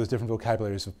utilizing those different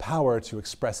vocabularies of power to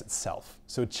express itself.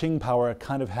 So Qing power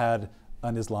kind of had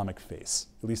an Islamic face,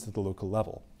 at least at the local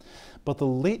level. But the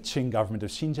late Qing government of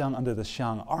Xinjiang under the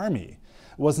Xiang army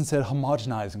was instead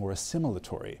homogenizing or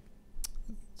assimilatory.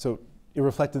 So it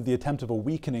reflected the attempt of a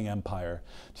weakening empire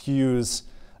to use,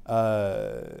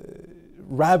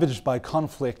 ravaged by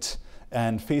conflict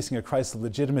and facing a crisis of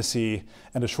legitimacy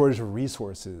and a shortage of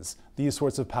resources, these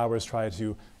sorts of powers try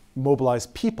to mobilize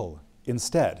people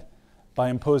instead by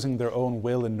imposing their own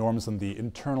will and norms on the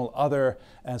internal other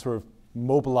and sort of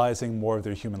mobilizing more of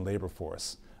their human labor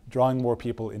force, drawing more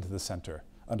people into the center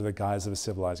under the guise of a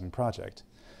civilizing project.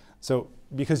 So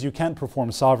because you can't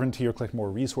perform sovereignty or collect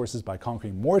more resources by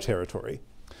conquering more territory,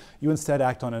 you instead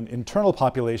act on an internal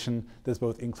population that's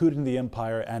both included in the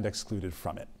empire and excluded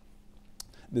from it.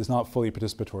 It is not fully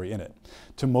participatory in it,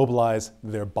 to mobilize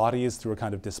their bodies through a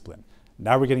kind of discipline.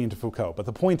 Now we're getting into Foucault, but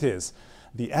the point is,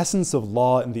 the essence of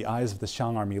law in the eyes of the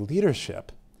Xiang army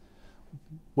leadership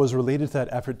was related to that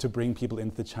effort to bring people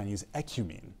into the Chinese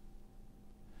ecumene.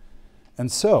 And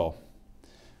so,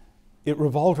 it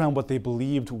revolved around what they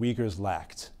believed Uyghurs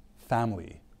lacked: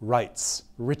 family, rights,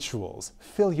 rituals,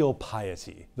 filial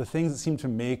piety, the things that seemed to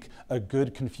make a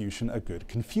good Confucian a good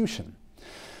Confucian.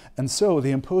 And so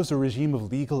they imposed a regime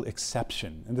of legal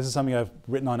exception. And this is something I've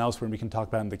written on elsewhere and we can talk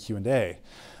about in the Q&A,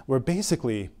 where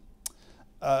basically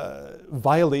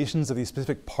violations of these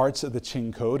specific parts of the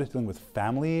Qing Code dealing with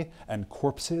family and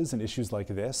corpses and issues like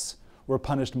this were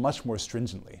punished much more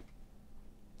stringently.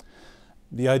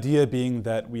 The idea being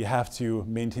that we have to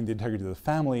maintain the integrity of the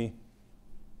family,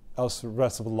 else the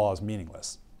rest of the law is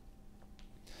meaningless.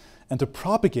 And to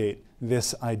propagate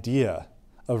this idea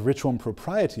of ritual and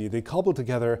propriety, they cobbled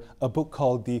together a book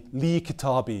called the Li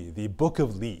Kitabi, the Book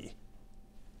of Li.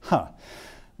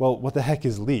 Well, what the heck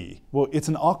is Li? Well, it's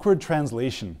an awkward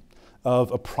translation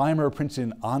of a primer printed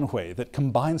in Anhui that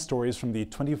combines stories from the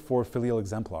 24 filial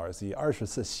exemplars, the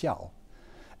 24孝,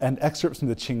 and excerpts from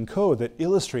the Qing Code that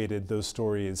illustrated those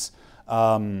stories'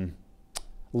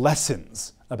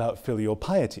 lessons about filial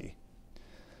piety.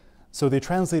 So they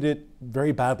translated it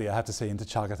very badly, I have to say, into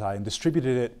Chaghatay and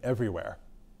distributed it everywhere,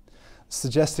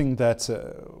 suggesting that,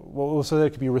 so that it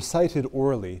could be recited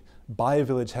orally by a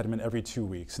village headman every 2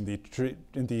 weeks in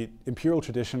the imperial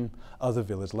tradition of the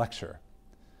village lecture.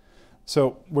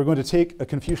 So we're going to take a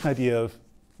Confucian idea of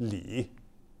li,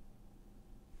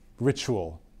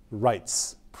 ritual,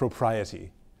 rites,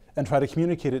 propriety, and try to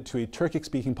communicate it to a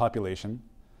Turkic-speaking population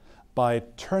by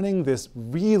turning this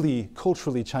really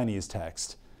culturally Chinese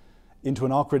text into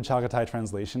an awkward Chaghatay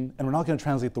translation, and we're not going to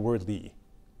translate the word li.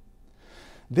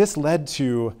 This led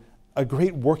to a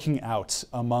great working out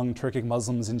among Turkic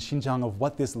Muslims in Xinjiang of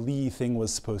what this li thing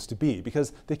was supposed to be,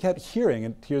 because they kept hearing,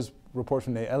 and here's a report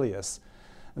from Nay Elias,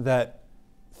 that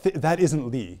that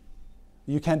isn't li.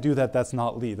 You can't do that, that's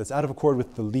not li. That's out of accord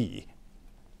with the li.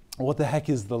 What the heck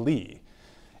is the li?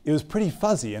 It was pretty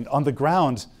fuzzy, and on the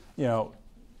ground,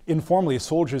 informally,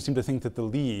 soldiers seemed to think that the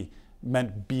li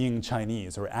meant being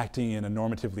Chinese or acting in a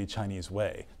normatively Chinese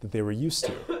way that they were used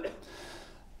to.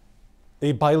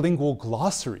 A bilingual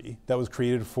glossary that was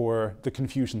created for the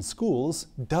Confucian schools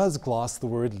does gloss the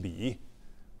word li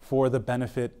for the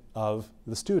benefit of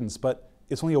the students, but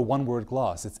it's only a one-word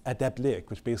gloss. It's adeptlik,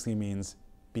 which basically means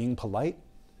being polite,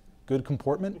 good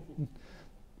comportment,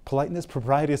 politeness,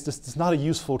 propriety is just, it's not a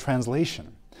useful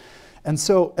translation. And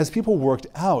so as people worked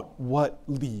out what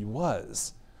Li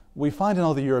was, we find in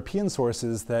all the European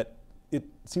sources that it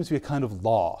seems to be a kind of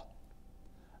law,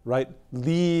 right?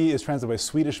 Li is translated by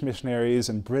Swedish missionaries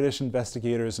and British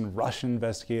investigators and Russian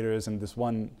investigators and this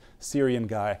one Syrian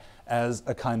guy as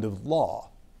a kind of law.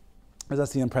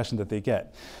 That's the impression that they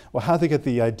get. Well, how do they get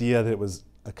the idea that it was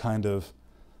a kind of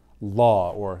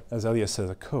law, or as Elias says,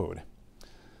 a code?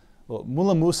 Well,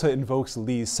 Mullah Mūsa invokes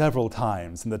Li several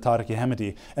times in the Tārīkh-i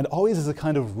Ḥamīdī, and always as a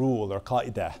kind of rule or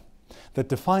qa'idah that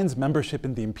defines membership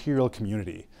in the imperial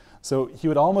community. So he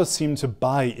would almost seem to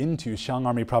buy into Xiang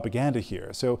army propaganda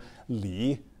here. So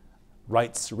Li,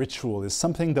 rites, ritual, is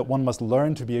something that one must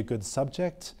learn to be a good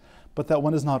subject, but that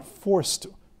one is not forced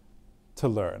to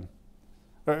learn.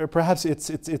 Or perhaps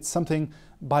it's something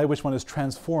by which one is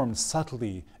transformed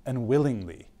subtly and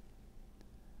willingly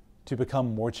to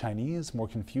become more Chinese, more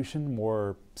Confucian,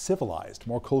 more civilized,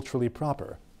 more culturally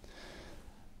proper.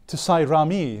 To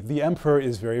Sayrāmī, the emperor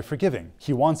is very forgiving.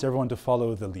 He wants everyone to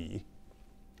follow the Li,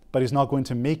 but he's not going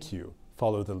to make you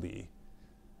follow the Li.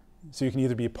 So you can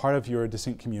either be part of your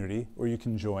distinct community or you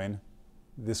can join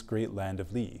this great land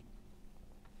of Li.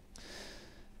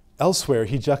 Elsewhere,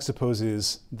 he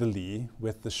juxtaposes the Li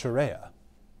with the Sharia.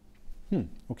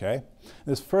 Okay.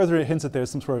 There's further hints that there's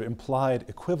some sort of implied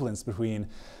equivalence between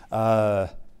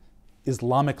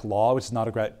Islamic law, which is not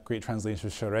a great translation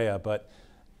of Sharia, but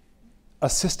a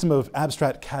system of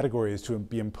abstract categories to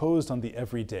be imposed on the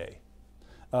everyday.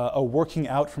 A working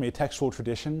out from a textual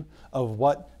tradition of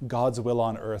what God's will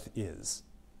on earth is.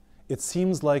 It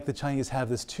seems like the Chinese have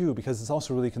this too, because it's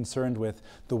also really concerned with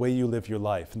the way you live your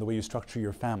life and the way you structure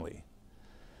your family.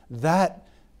 That,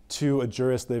 to a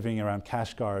jurist living around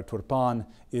Kashgar, Turpan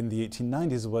in the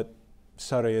 1890s, is what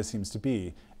Sharia seems to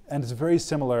be. And it's very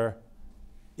similar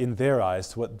in their eyes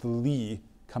to what the Li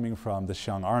coming from the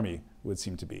Xiang army would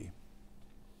seem to be.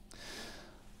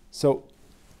 So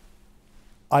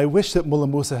I wish that Mullah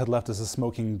Mūsa had left us a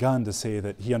smoking gun to say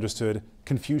that he understood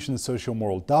Confucian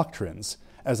socio-moral doctrines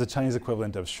as the Chinese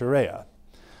equivalent of Sharia.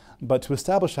 But to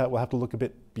establish that, we'll have to look a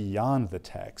bit beyond the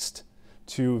text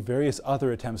to various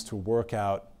other attempts to work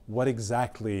out what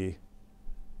exactly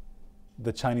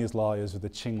the Chinese law is or the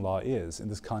Qing law is in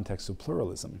this context of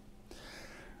pluralism.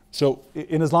 So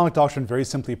in Islamic doctrine, very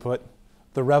simply put,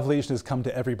 the revelation has come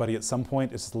to everybody at some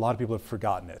point. It's just a lot of people have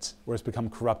forgotten it, or it's become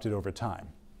corrupted over time.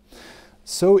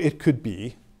 So it could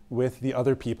be with the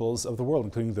other peoples of the world,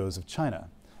 including those of China.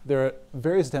 There are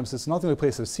various attempts, it's not the only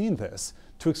place I've seen this,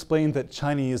 to explain that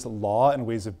Chinese law and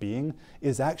ways of being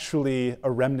is actually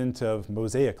a remnant of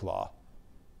Mosaic law.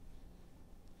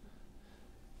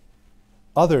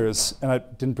 Others, and I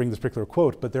didn't bring this particular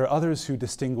quote, but there are others who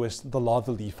distinguish the law of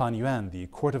the Li Fan Yuan, the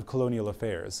Court of Colonial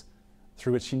Affairs,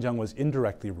 through which Xinjiang was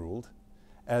indirectly ruled,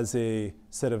 as a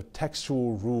set of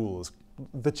textual rules,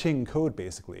 the Qing code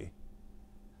basically.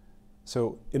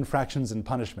 So infractions and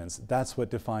punishments, that's what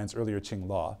defines earlier Qing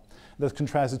law. That's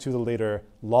contrasted to the later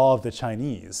law of the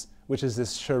Chinese, which is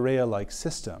this Sharia-like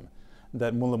system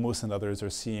that Mullah Mūsa and others are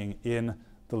seeing in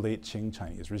the late Qing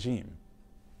Chinese regime.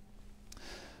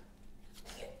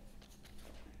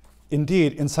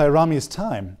 Indeed, in Sayrāmī's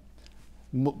time,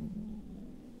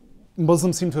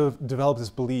 Muslims seem to have developed this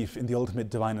belief in the ultimate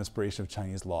divine inspiration of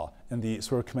Chinese law and the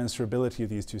sort of commensurability of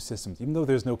these two systems. Even though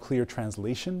there's no clear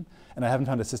translation, and I haven't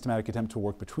found a systematic attempt to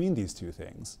work between these two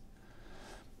things,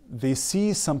 they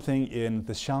see something in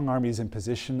the Xiang army's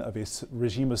imposition of a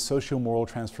regime of socio-moral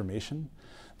transformation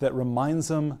that reminds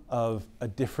them of a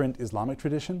different Islamic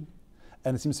tradition,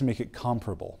 and it seems to make it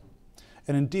comparable.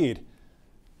 And indeed,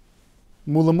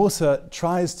 Mullah Mūsa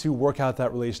tries to work out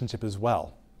that relationship as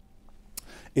well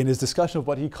in his discussion of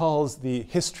what he calls the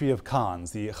history of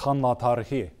Khans, the Khanla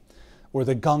Tārīkh-i, or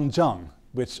the Gangjang,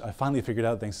 which I finally figured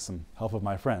out thanks to some help of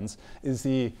my friends, is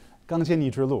the Gangjian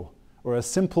Yizhilu, or a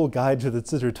simple guide to the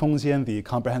Zizhi Tongjian, the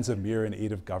comprehensive mirror and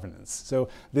aid of governance. So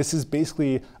this is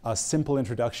basically a simple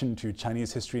introduction to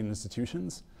Chinese history and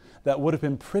institutions that would have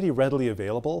been pretty readily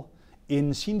available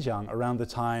in Xinjiang around the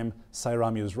time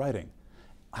Sayrāmī was writing.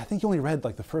 I think he only read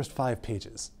like the first 5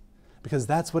 pages, because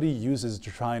that's what he uses to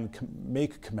try and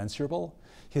make commensurable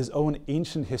his own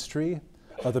ancient history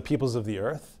of the peoples of the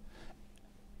earth,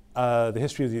 the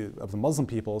history of the Muslim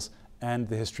peoples, and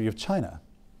the history of China.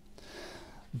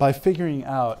 By figuring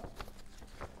out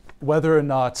whether or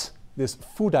not this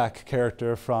Fudak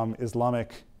character from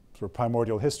Islamic sort of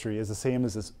primordial history is the same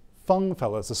as this Feng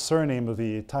fellow, it's a surname of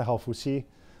the Taihao Fuxi.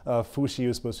 Fuxi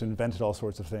was supposed to have invented all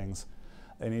sorts of things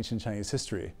in ancient Chinese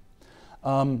history.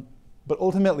 But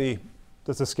ultimately,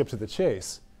 let's just skip to the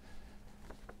chase.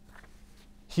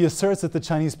 he asserts that the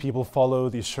Chinese people follow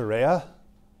the Sharia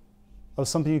of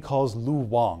something he calls Lu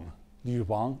Wang,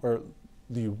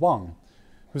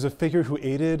 who's a figure who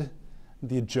aided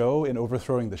the Zhou in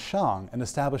overthrowing the Shang and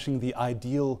establishing the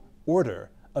ideal order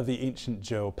of the ancient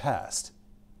Zhou past.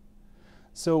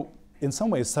 So in some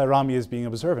ways, Sayrāmī is being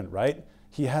observant, right?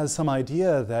 He has some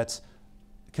idea that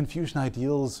Confucian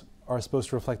ideals are supposed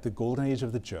to reflect the golden age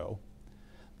of the Zhou.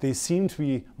 They seem to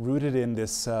be rooted in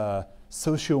this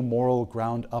socio-moral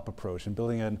ground-up approach in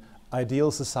building an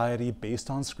ideal society based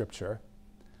on scripture,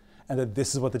 and that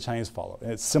this is what the Chinese follow.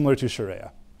 And it's similar to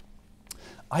Sharia.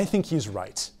 I think he's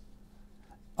right.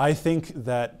 I think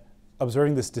that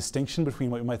observing this distinction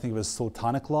between what we might think of as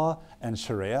sultanic law and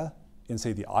Sharia in,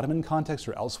 say, the Ottoman context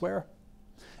or elsewhere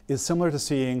is similar to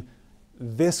seeing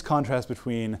this contrast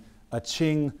between a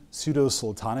Qing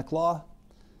pseudo-sultanic law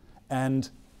and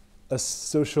a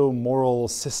socio-moral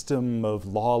system of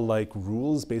law-like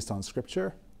rules based on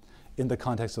scripture in the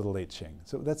context of the late Qing.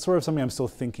 So that's sort of something I'm still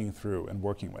thinking through and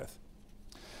working with.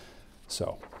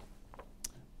 So,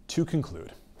 to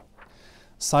conclude,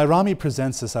 Sayrāmī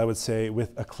presents us, I would say,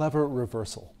 with a clever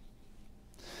reversal.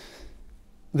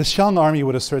 The Shang army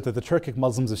would assert that the Turkic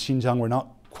Muslims of Xinjiang were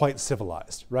not quite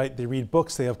civilized, right? They read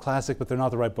books, they have classics, but they're not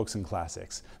the right books and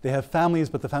classics. They have families,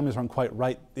 but the families aren't quite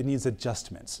right. It needs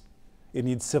adjustments. It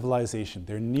needs civilization.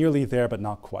 They're nearly there, but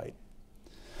not quite.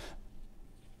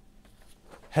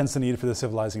 Hence the need for the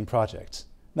Civilizing Project.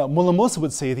 Now, Mullah Mūsa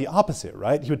would say the opposite,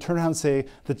 right? He would turn around and say,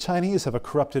 the Chinese have a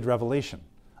corrupted revelation,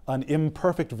 an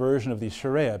imperfect version of the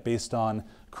Sharia based on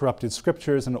corrupted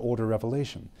scriptures and older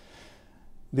revelation.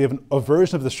 They have a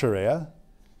version of the Sharia,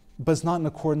 but it's not in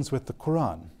accordance with the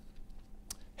Quran.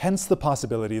 Hence the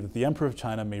possibility that the Emperor of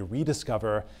China may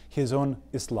rediscover his own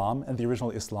Islam and the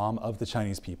original Islam of the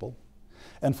Chinese people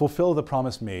and fulfill the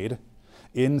promise made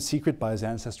in secret by his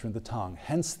ancestor in the Tang.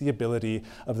 Hence the ability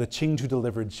of the Qing to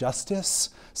deliver justice,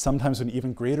 sometimes with an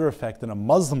even greater effect than a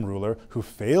Muslim ruler who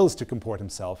fails to comport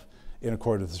himself in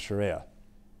accordance with the Sharia.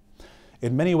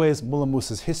 In many ways, Mullah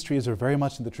Mūsa's histories are very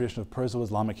much in the tradition of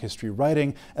Perso-Islamic history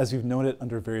writing, as we've known it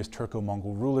under various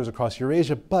Turco-Mongol rulers across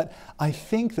Eurasia, but I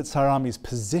think that Sayrāmī's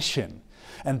position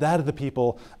and that of the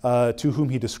people to whom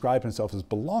he described himself as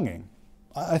belonging,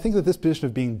 I think that this position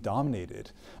of being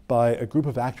dominated by a group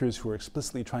of actors who are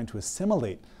explicitly trying to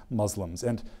assimilate Muslims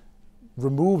and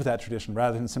remove that tradition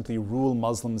rather than simply rule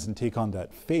Muslims and take on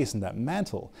that face and that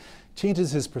mantle,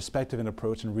 changes his perspective and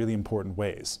approach in really important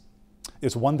ways.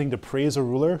 It's one thing to praise a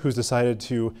ruler who's decided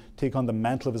to take on the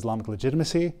mantle of Islamic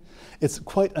legitimacy. It's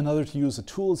quite another to use the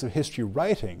tools of history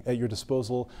writing at your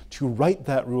disposal to write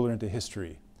that ruler into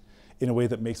history in a way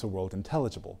that makes the world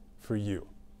intelligible for you.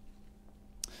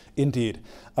 Indeed,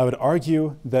 I would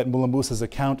argue that Mullah Mūsa's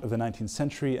account of the 19th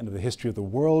century and of the history of the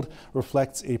world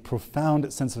reflects a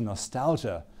profound sense of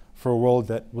nostalgia for a world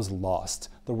that was lost,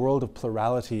 the world of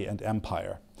plurality and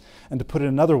empire. And to put it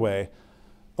another way,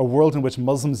 a world in which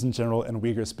Muslims in general and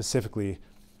Uyghurs specifically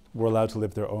were allowed to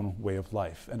live their own way of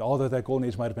life. And although that golden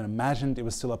age might have been imagined, it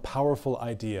was still a powerful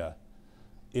idea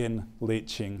in late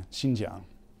Qing Xinjiang.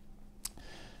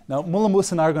 Now, Mullah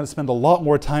Mūsa and I are going to spend a lot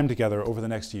more time together over the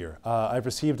next year. I've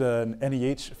received an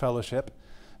NEH fellowship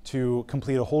to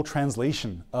complete a whole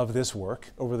translation of this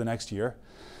work over the next year.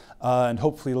 And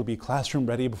hopefully it'll be classroom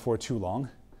ready before too long,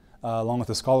 along with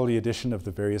a scholarly edition of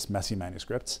the various messy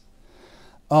manuscripts.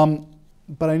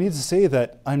 But I need to say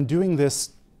that I'm doing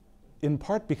this in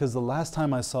part because the last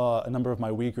time I saw a number of my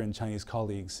Uyghur and Chinese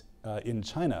colleagues in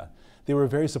China, they were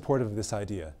very supportive of this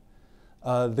idea.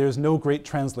 There's no great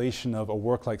translation of a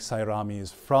work like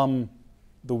Sayrāmī's from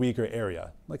the Uyghur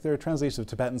area. Like there are translations of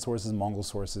Tibetan sources, Mongol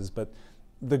sources, but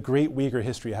the great Uyghur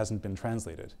history hasn't been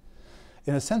translated.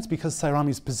 In a sense, because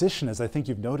Sayrāmī's position, as I think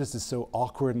you've noticed, is so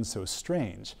awkward and so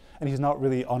strange, and he's not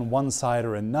really on one side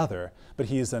or another, but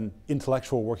he is an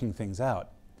intellectual working things out.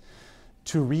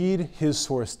 To read his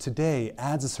source today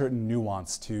adds a certain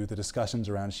nuance to the discussions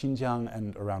around Xinjiang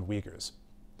and around Uyghurs.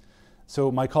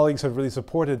 So my colleagues have really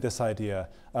supported this idea,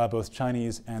 both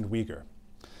Chinese and Uyghur.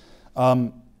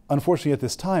 Unfortunately, at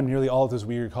this time, nearly all of those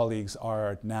Uyghur colleagues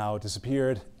are now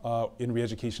disappeared in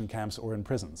re-education camps or in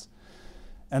prisons.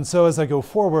 And so as I go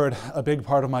forward, a big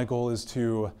part of my goal is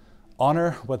to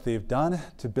honor what they've done,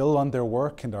 to build on their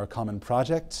work and our common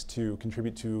project, to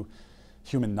contribute to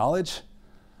human knowledge,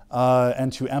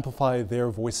 and to amplify their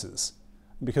voices.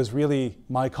 Because really,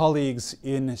 my colleagues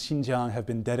in Xinjiang have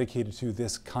been dedicated to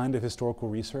this kind of historical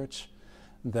research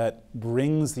that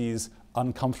brings these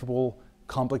uncomfortable,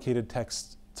 complicated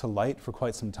texts to light for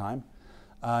quite some time.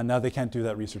 Now they can't do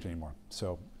that research anymore.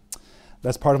 So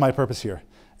that's part of my purpose here.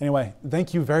 Anyway,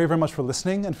 thank you very, very much for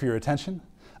listening and for your attention.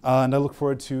 And I look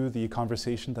forward to the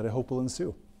conversation that I hope will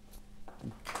ensue.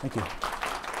 Thank you.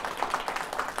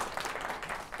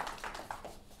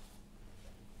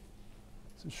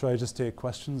 So should I just take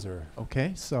questions, or?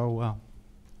 Okay, so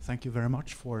thank you very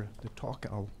much for the talk.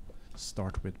 I'll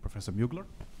start with Professor Mugler.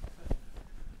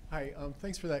 Hi,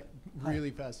 thanks for that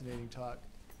really fascinating talk.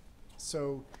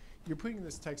 So you're putting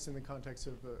this text in the context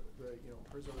of the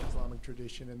Perso-Islamic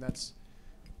tradition, and that's,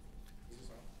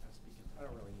 I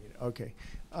don't really need it. Okay,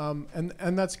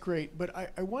 and that's great. But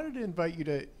I wanted to invite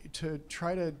you to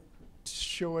try to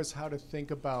show us how to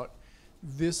think about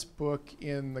this book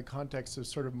in the context of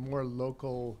sort of more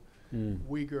local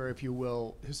Uyghur, if you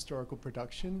will, historical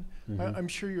production. I'm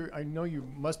sure I know you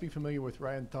must be familiar with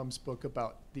Ryan Thumb's book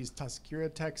about these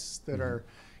Tazkira texts that are,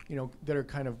 that are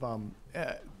kind of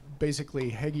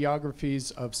basically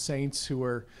hagiographies of saints who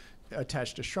are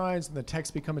attached to shrines, and the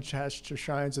texts become attached to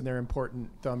shrines, and they're important.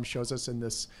 Thumb shows us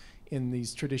in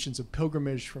these traditions of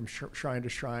pilgrimage from shrine to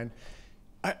shrine.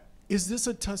 Is this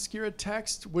a Tazkira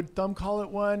text? Would Thumb call it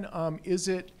one? Is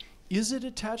it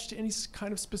attached to any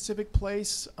kind of specific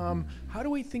place? How do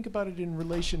we think about it in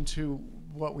relation to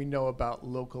what we know about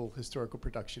local historical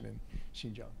production in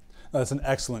Xinjiang? That's an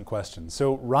excellent question.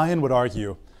 So Ryan would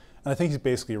argue, and I think he's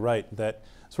basically right, that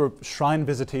sort of shrine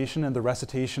visitation and the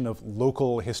recitation of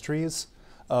local histories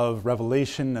of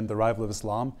revelation and the arrival of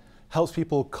Islam helps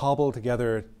people cobble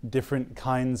together different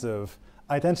kinds of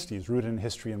identities rooted in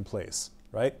history and place,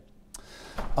 right?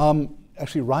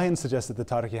 Actually, Ryan suggested that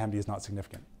Tārīkh-i Ḥamīdī is not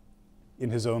significant in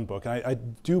his own book, and I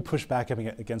do push back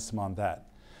against him on that,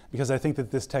 because I think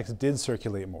that this text did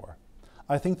circulate more.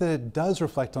 I think that it does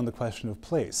reflect on the question of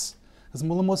place, because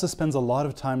Mullah Mūsa spends a lot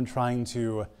of time trying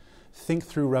to think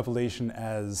through revelation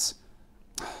as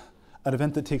an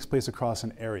event that takes place across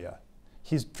an area.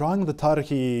 He's drawing the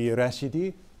Tārīkh-i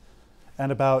Rashidi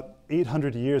and about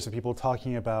 800 years of people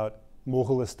talking about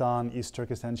Moghulistan, East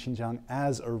Turkestan, Xinjiang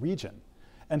as a region.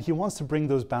 And he wants to bring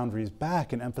those boundaries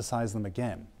back and emphasize them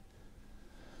again.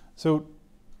 So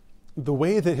the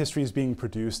way that history is being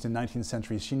produced in 19th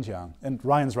century Xinjiang, and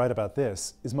Ryan's right about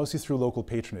this, is mostly through local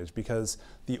patronage, because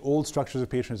the old structures of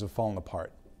patronage have fallen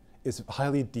apart. It's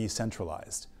highly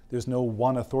decentralized. There's no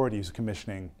one authority who's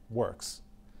commissioning works.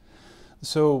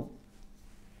 So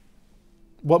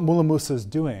what Mullah Mūsa is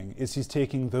doing is he's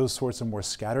taking those sorts of more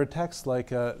scattered texts, like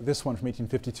this one from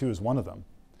 1852 is one of them,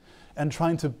 and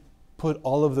trying to put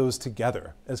all of those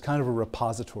together as kind of a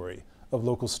repository of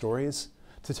local stories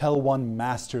to tell one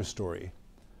master story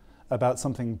about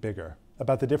something bigger,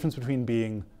 about the difference between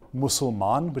being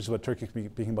Musulman, which is what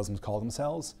Turkic-speaking Muslims call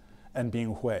themselves, and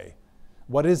being Hui.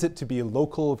 What is it to be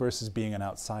local versus being an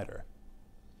outsider?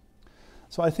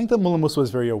 So I think that Mullah Mūsa was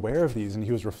very aware of these, and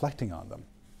he was reflecting on them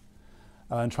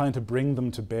and trying to bring them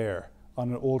to bear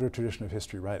on an older tradition of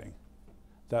history writing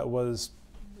that was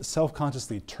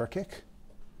self-consciously Turkic,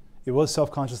 it was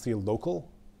self-consciously local,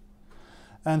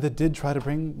 and that did try to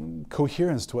bring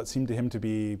coherence to what seemed to him to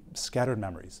be scattered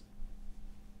memories.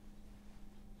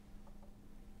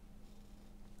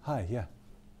 Hi, yeah.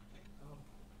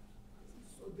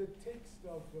 So the text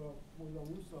of Mullah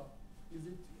Mūsa,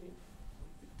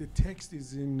 the text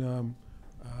is in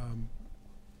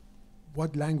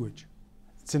what language?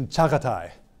 It's in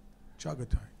Chaghatay.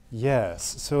 Chaghatay. Yes.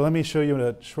 So let me show you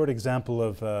a short example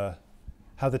of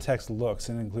how the text looks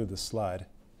and include this slide.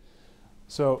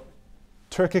 So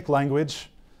Turkic language,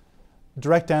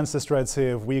 direct ancestor, I'd say,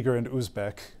 of Uyghur and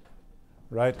Uzbek,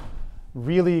 right?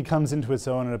 Really comes into its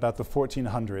own in about the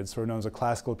 1400s, sort of known as a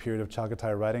classical period of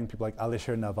Chaghatay writing. People like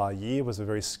Alisher Navayi was a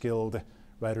very skilled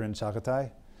writer in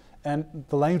Chaghatay. And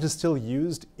the language is still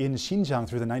used in Xinjiang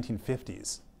through the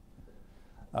 1950s,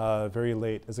 very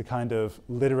late, as a kind of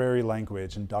literary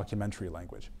language and documentary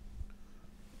language.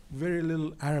 Very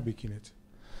little Arabic in it.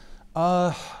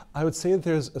 I would say that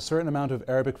there's a certain amount of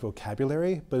Arabic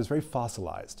vocabulary, but it's very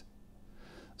fossilized.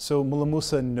 So Mullah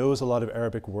Mūsa knows a lot of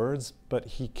Arabic words, but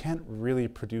he can't really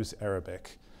produce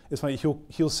Arabic. It's funny,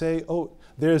 he'll say, oh,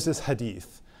 there's this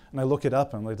hadith. And I look it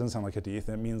up and I'm like, it doesn't sound like hadith.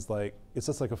 And it means like, it's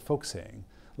just like a folk saying,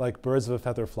 like birds of a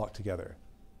feather flock together.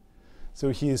 So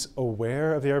he's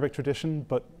aware of the Arabic tradition,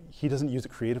 but he doesn't use it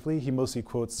creatively. He mostly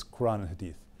quotes Quran and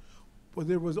hadith. But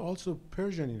there was also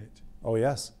Persian in it. Oh,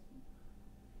 yes.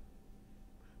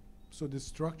 So the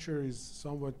structure is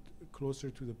somewhat closer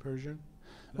to the Persian?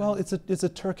 Well, it's a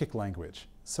Turkic language,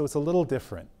 so it's a little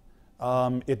different.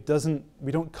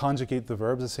 We don't conjugate the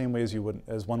verbs the same way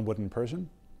as one would in Persian.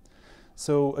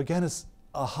 So again, it's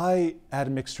a high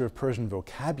admixture of Persian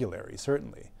vocabulary,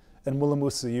 certainly. And Mullah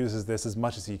Mūsa uses this as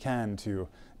much as he can to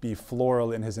be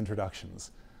floral in his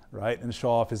introductions, right? And show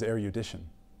off his erudition.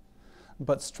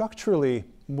 But structurally,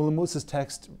 Mullah Mūsa's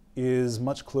text is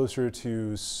much closer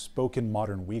to spoken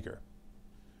modern Uyghur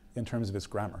in terms of its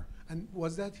grammar. And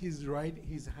was that his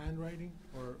handwriting,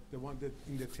 or the one that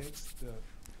in the text, the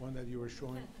one that you were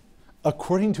showing?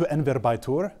 According to Enver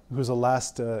Baytur, who's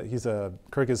he's a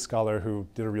Kyrgyz scholar who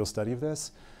did a real study of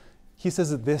this, he says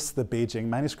that the Beijing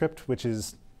manuscript, which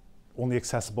is only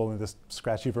accessible in this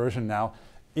scratchy version now,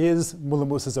 is Mullah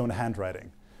Mūsa's own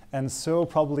handwriting. And so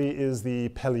probably is the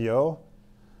Pelliot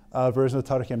version of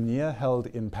Tārīkh-i Ḥamīdī held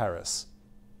in Paris.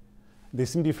 They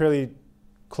seem to be fairly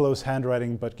close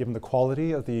handwriting, but given the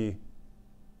quality of the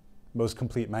most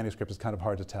complete manuscript, it's kind of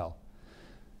hard to tell.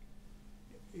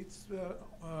 It's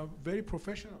very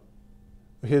professional.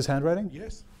 His handwriting?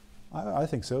 Yes. I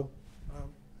think so.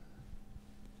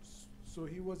 So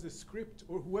he was a script,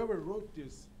 or whoever wrote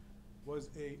this was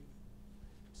a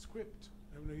script.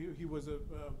 I mean, he was a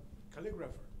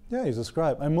calligrapher. Yeah, he's a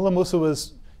scribe. And Mullah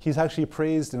Mūsa he's actually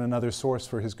praised in another source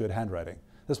for his good handwriting.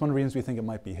 That's one of the reasons we think it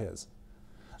might be his.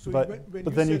 So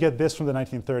but then you get this from the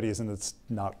 1930s, and it's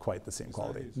not quite the same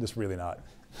quality. It's really not.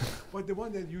 But the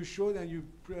one that you showed and you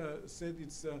said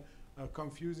it's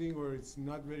confusing or it's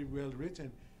not very well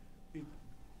written,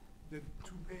 the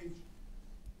 2-page.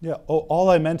 Yeah, all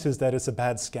I meant is that it's a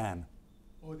bad scan.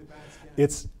 Oh, the bad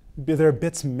scan. There are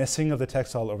bits missing of the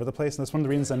text all over the place, and that's one of the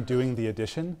reasons I'm doing the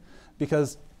edition,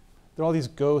 because there are all these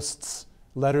ghosts,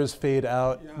 letters fade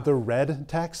out, the red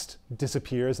text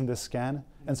disappears in this scan,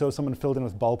 and so someone filled in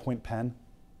with ballpoint pen.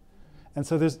 And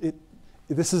so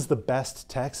this is the best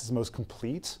text, it's the most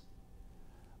complete,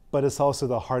 but it's also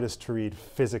the hardest to read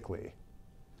physically.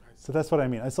 So that's what I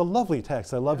mean. It's a lovely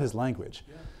text, I love his language.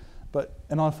 Yeah.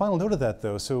 And on a final note of that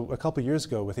though, so a couple of years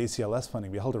ago with ACLS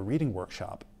funding, we held a reading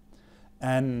workshop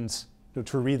and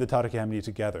to read the Tārīkh-i Ḥamīdī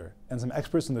together. And some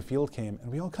experts in the field came,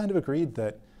 and we all kind of agreed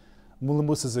that Mullah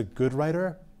Mūsa is a good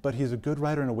writer, but he's a good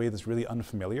writer in a way that's really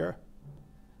unfamiliar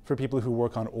for people who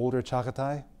work on older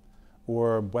Chaghatay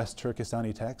or West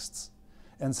Turkestani texts.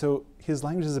 And so his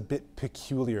language is a bit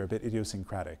peculiar, a bit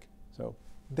idiosyncratic. So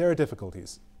there are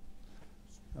difficulties.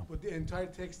 But the entire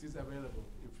text is available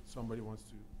if somebody wants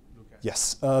to look at it.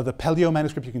 Yes, the Pelliot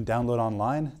manuscript you can download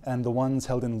online, and the ones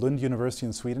held in Lund University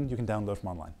in Sweden you can download from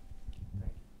online.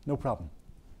 No problem.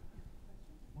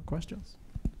 More questions?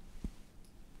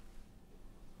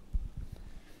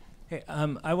 Hey,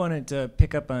 I wanted to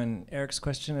pick up on Eric's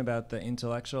question about the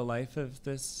intellectual life of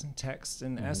this text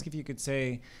and ask if you could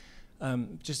say,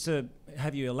 just to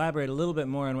have you elaborate a little bit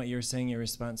more on what you were saying, your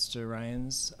response to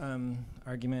Ryan's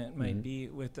argument might be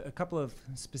with a couple of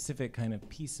specific kind of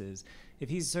pieces. If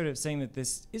he's sort of saying that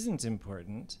this isn't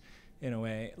important in a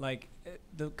way, like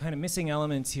the kind of missing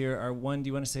elements here are, one, do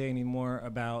you want to say any more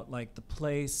about like the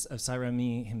place of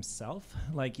Sayrāmī himself?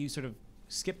 Like you sort of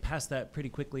skip past that pretty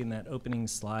quickly in that opening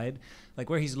slide, like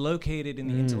where he's located in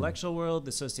the intellectual world,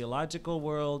 the sociological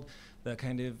world, the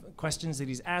kind of questions that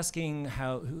he's asking,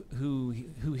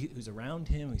 who's around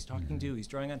him, who he's talking to, who he's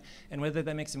drawing on, and whether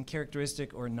that makes him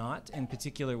characteristic or not in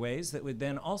particular ways that would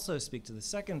then also speak to the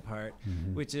second part,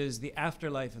 which is the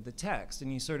afterlife of the text.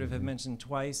 And you sort of have mentioned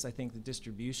twice, I think, the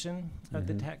distribution of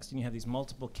the text, and you have these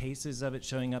multiple cases of it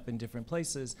showing up in different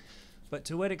places. But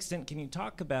to what extent can you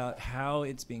talk about how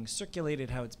it's being circulated,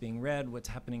 how it's being read, what's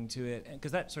happening to it?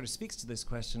 Because that sort of speaks to this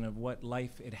question of what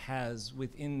life it has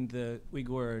within the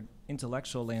Uyghur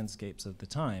intellectual landscapes of the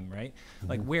time, right?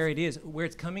 Like where it is, where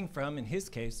it's coming from in his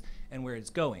case, and where it's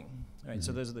going, right?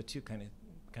 So those are the two kind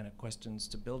of questions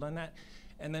to build on that.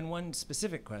 And then one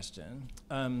specific question.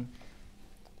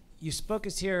 You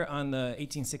focus here on the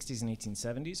 1860s and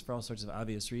 1870s for all sorts of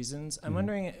obvious reasons. I'm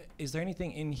wondering, is there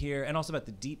anything in here, and also about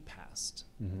the deep past,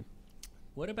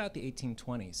 what about the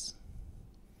 1820s?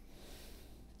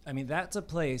 I mean, that's a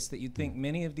place that you'd think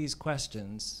many of these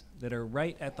questions that are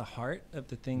right at the heart of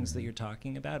the things that you're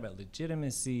talking about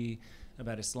legitimacy,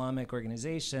 about Islamic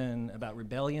organization, about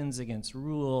rebellions against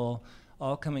rule,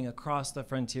 all coming across the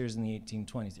frontiers in the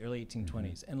 1820s, the early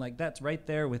 1820s. And like that's right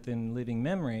there within living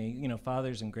memory, you know,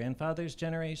 fathers and grandfathers'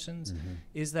 generations.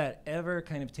 Is that ever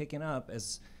kind of taken up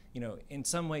as, you know, in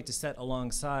some way to set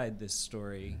alongside this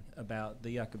story about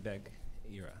the Yaqub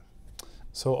era?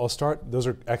 So I'll start, those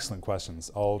are excellent questions.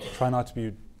 I'll try not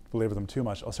to belabor them too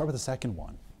much. I'll start with the second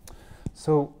one.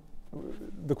 So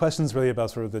the question is really about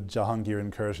sort of the Jahangir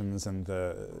incursions and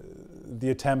the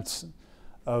attempt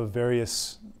of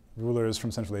various rulers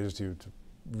from Central Asia to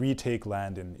retake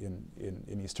land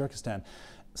in East Turkestan.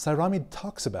 Sayrāmī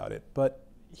talks about it, but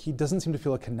he doesn't seem to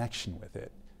feel a connection with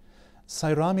it.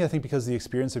 Sayrāmī, I think because the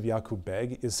experience of Yaqub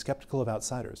Beg, is skeptical of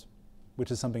outsiders,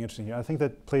 which is something interesting here. I think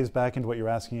that plays back into what you're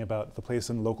asking about the place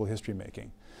in local history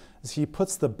making. is he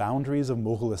puts the boundaries of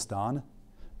Moghulistan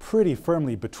pretty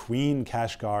firmly between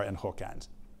Kashgar and Hokkand.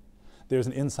 There's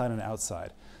an inside and an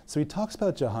outside. So he talks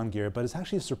about Jahangir, but it's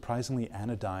actually a surprisingly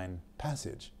anodyne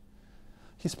passage.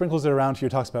 He sprinkles it around here,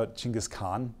 talks about Genghis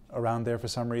Khan around there for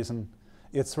some reason.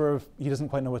 It's sort of, he doesn't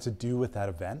quite know what to do with that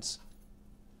event.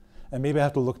 And maybe I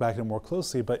have to look back at it more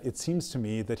closely, but it seems to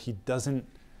me that he doesn't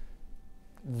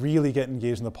really get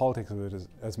engaged in the politics of it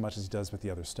as much as he does with the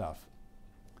other stuff.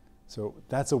 So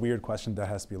that's a weird question that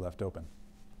has to be left open.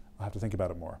 I'll have to think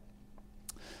about it more.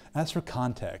 As for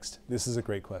context, this is a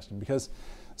great question because,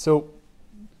 so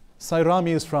Sayrāmī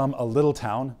is from a little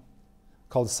town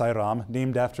called Sayrām,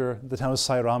 named after the town of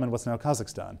Sayrām in what's now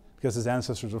Kazakhstan, because his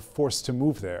ancestors were forced to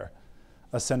move there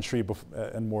a century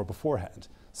and more beforehand.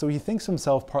 So he thinks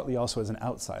himself partly also as an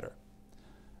outsider.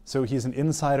 So he's an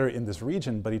insider in this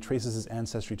region, but he traces his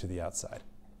ancestry to the outside.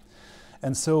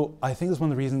 And so I think it's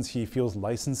one of the reasons he feels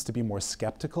licensed to be more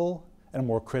skeptical and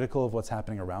more critical of what's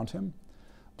happening around him.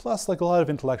 Plus, like a lot of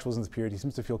intellectuals in this period, he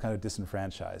seems to feel kind of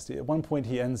disenfranchised. At one point,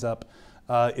 he ends up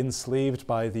enslaved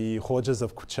by the Khojas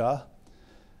of Kucha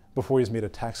before he's made a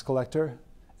tax collector.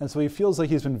 And so he feels like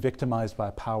he's been victimized by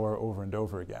power over and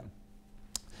over again.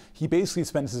 He basically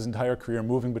spent his entire career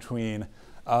moving between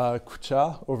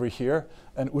Kucha over here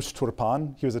and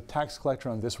Ushturpan. He was a tax collector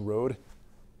on this road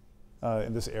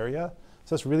in this area.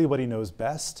 So that's really what he knows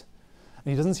best.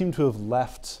 And he doesn't seem to have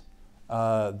left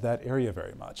that area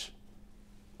very much.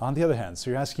 On the other hand,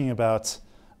 so you're asking about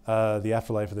the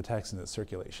afterlife of the text and its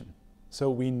circulation. So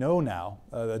we know now,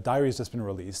 a diary has just been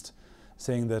released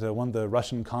saying that one of the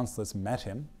Russian consulates met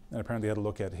him and apparently had a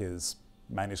look at his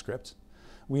manuscript.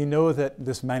 We know that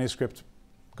this manuscript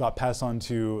got passed on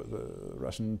to the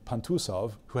Russian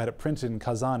Pantusov, who had it printed in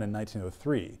Kazan in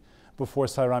 1903, before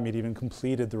Sayrāmī had even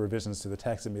completed the revisions to the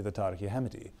text and made the Tārīkh-i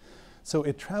Ḥamīdī. So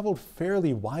it traveled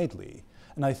fairly widely.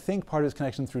 And I think part of his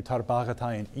connection through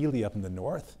Chaghatay and Ili up in the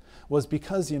north was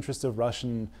because the interest of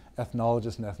Russian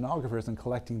ethnologists and ethnographers in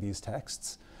collecting these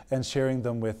texts and sharing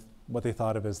them with what they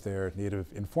thought of as their native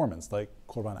informants, like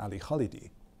Qurban Ali Khalidi.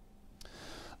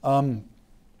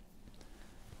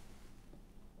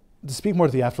 To speak more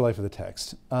to the afterlife of the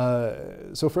text,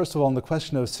 so first of all, on the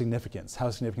question of significance, how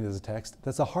significant is a text,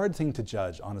 that's a hard thing to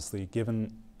judge, honestly,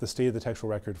 given the state of the textual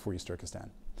record for East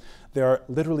Turkestan. There are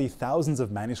literally thousands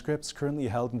of manuscripts currently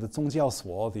held in the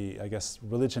Zongjiaosuo, the, I guess,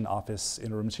 religion office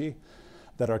in Urumqi,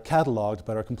 that are cataloged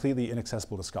but are completely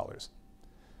inaccessible to scholars.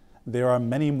 There are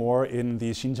many more in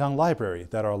the Xinjiang library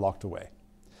that are locked away.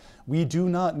 We do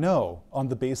not know, on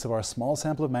the basis of our small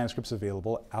sample of manuscripts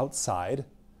available outside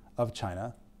of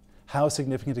China, how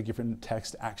significant a given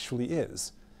text actually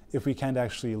is, if we can't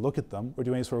actually look at them or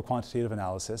do any sort of quantitative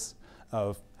analysis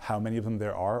of how many of them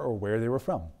there are or where they were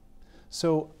from.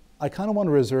 So I kind of want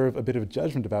to reserve a bit of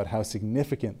judgment about how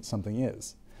significant something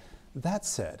is. That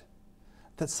said,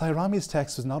 that Sayrāmī's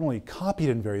text was not only copied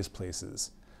in various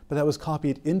places, but that was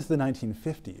copied into the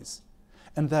 1950s.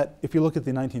 And that if you look at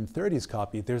the 1930s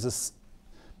copy,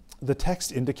 the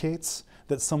text indicates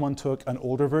that someone took an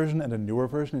older version and a newer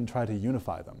version and tried to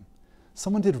unify them.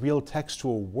 Someone did real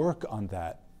textual work on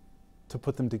that to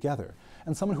put them together.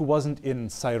 And someone who wasn't in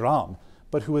Sayrām,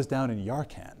 but who was down in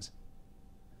Yarkand.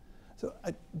 So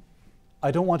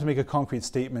I don't want to make a concrete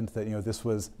statement that this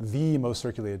was the most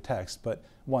circulated text, but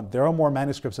one, there are more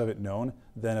manuscripts of it known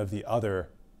than of the other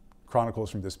chronicles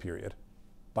from this period,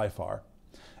 by far.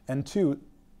 And two,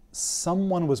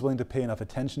 someone was willing to pay enough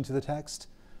attention to the text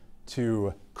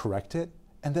to correct it,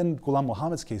 and then Ghulam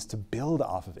Muhammad's case to build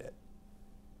off of it.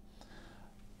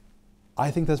 I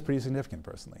think that's pretty significant,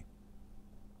 personally.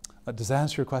 Does that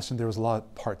answer your question? There was a lot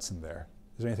of parts in there.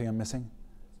 Is there anything I'm missing?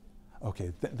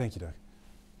 Okay, thank you, Doug.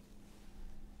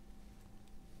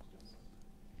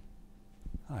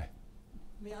 Hi.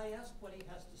 May I ask what he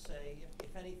has to say,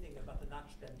 if anything, about the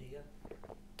Naqshbandiya?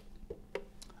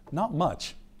 Not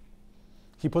much.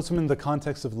 He puts them in the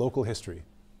context of local history,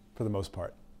 for the most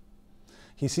part.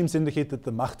 He seems to indicate that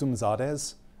the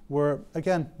Makhtumzades were,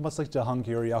 again, much like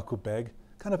Jahangir or Yaqub Beg,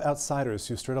 kind of outsiders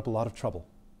who stirred up a lot of trouble.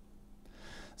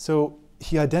 So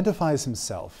he identifies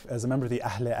himself as a member of the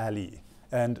Ahl Ali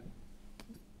and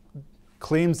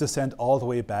claims descent all the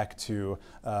way back to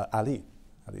Ali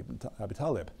ibn Abi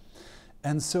Talib.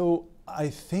 And so I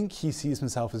think he sees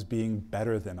himself as being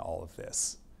better than all of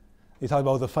this. He talks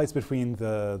about the fights between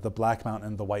the Black Mountain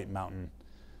and the White Mountain,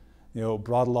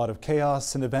 brought a lot of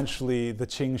chaos, and eventually the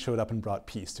Qing showed up and brought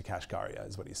peace to Kashgaria,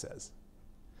 is what he says.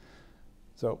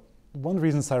 So one of the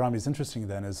reasons Sayrāmī is interesting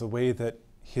then is the way that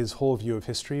his whole view of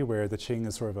history, where the Qing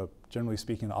is sort of generally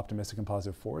speaking, an optimistic and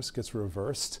positive force, gets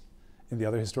reversed in the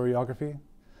other historiography.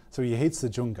 So he hates the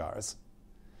Dzungars.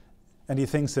 And he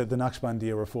thinks that the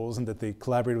Naqshbandiya were fools and that they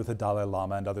collaborated with the Dalai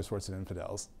Lama and other sorts of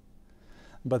infidels.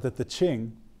 But that the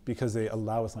Qing, because they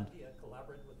allow Islam,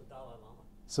 Collaborated with the Dalai Lama.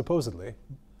 supposedly.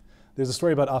 There's a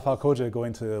story about Afal Koja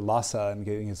going to Lhasa and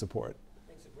getting his support.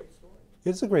 It's a great story.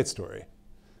 It's a great story.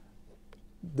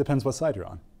 Depends what side you're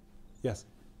on. Yes?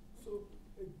 So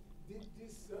did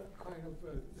this kind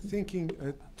of thinking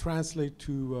translate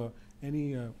to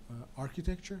any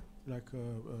architecture, like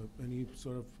any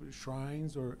sort of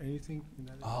shrines or anything in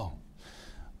that? Oh.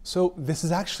 So this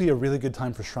is actually a really good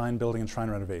time for shrine building and shrine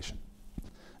renovation.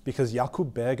 Because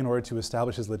Yaqub Beg, in order to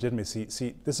establish his legitimacy,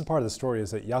 see, this is part of the story, is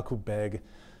that Yaqub Beg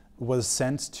was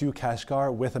sent to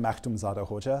Kashgar with a Makhtumzada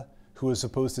Hoja, who was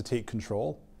supposed to take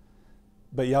control.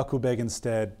 But Yaqub Beg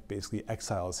instead basically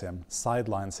exiles him,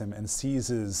 sidelines him, and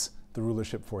seizes the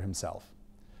rulership for himself.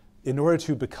 In order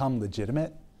to become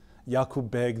legitimate, Yaqub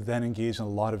Beg then engaged in a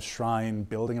lot of shrine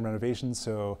building and renovations.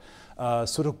 So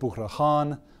Suruk Bukhra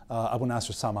Khan, Abu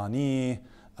Nasr Samani,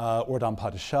 Ordam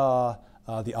Padishah,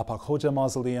 the Apak Hoja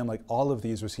Mausoleum, like all of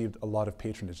these received a lot of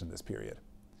patronage in this period.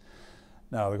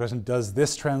 Now the question, does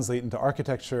this translate into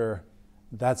architecture?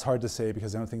 That's hard to say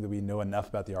because I don't think that we know enough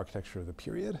about the architecture of the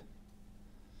period.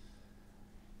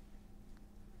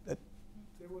 There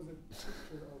was a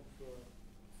picture of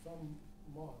some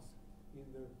mosque in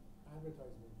the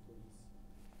advertisement for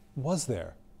this. Was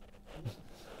there?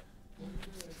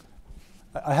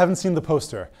 I haven't seen the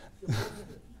poster.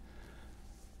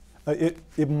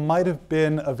 It might have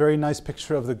been a very nice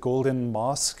picture of the Golden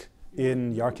Mosque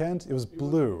in Yarkand. It was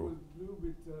blue. It was blue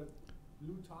with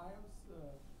blue tiles,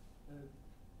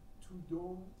 two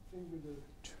dome thing with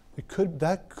a...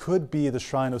 That could be the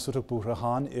shrine of Sutuk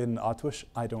Bukhrahan in Atush.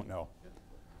 I don't know.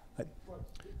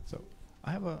 So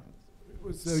I have a. It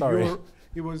was Sorry.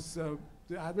 It was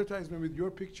the advertisement with your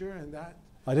picture and that.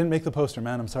 I didn't make the poster,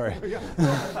 man. I'm sorry.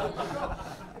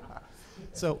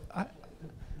 So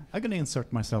I'm going to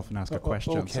insert myself and ask a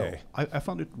question. Okay. So I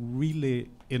found it really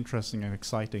interesting and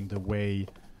exciting the way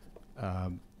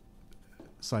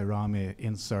Sayrāmī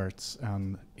inserts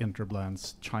and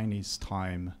interblends Chinese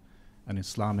time and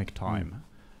Islamic time.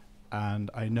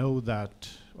 And I know that,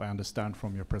 I understand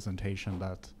from your presentation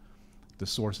that the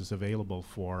sources available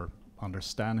for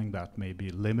understanding that may be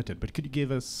limited, but could you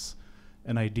give us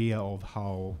an idea of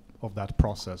how, of that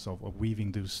process of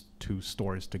weaving those two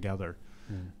stories together?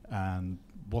 And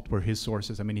what were his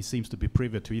sources? I mean, he seems to be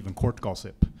privy to even court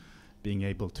gossip, being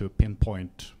able to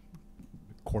pinpoint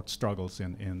court struggles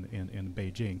in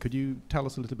Beijing. Could you tell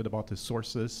us a little bit about his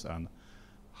sources and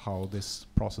how this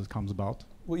process comes about?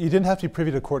 Well, you didn't have to be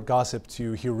privy to court gossip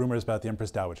to hear rumors about the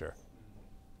Empress Dowager.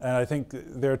 And I think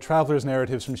there are travelers'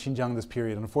 narratives from Xinjiang this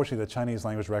period. And unfortunately, the Chinese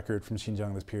language record from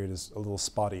Xinjiang this period is a little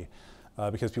spotty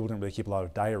because people didn't really keep a lot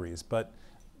of diaries. But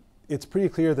it's pretty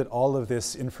clear that all of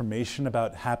this information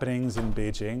about happenings in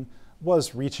Beijing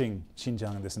was reaching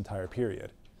Xinjiang in this entire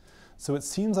period. So it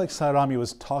seems like Sayrāmī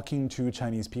was talking to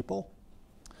Chinese people,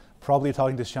 probably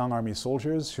talking to Xiang army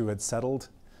soldiers who had settled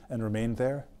and remained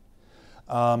there.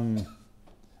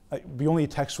 The only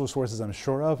textual sources I'm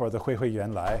sure of are the Huihui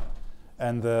Yuanlai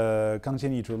and the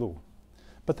Gangjian Yi Zhilu.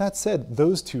 But that said,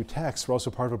 those two texts were also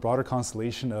part of a broader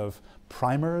constellation of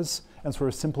primers and sort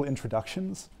of simple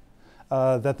introductions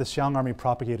that the Xiang army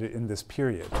propagated in this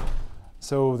period.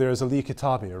 So there's a Li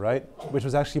Kitabi, right, which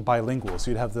was actually bilingual.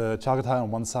 So you'd have the Chaghatay on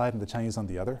one side and the Chinese on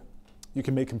the other. You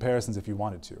can make comparisons if you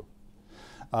wanted to.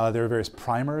 There are various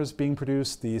primers being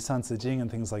produced. The San Zijing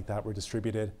and things like that were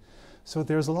distributed. So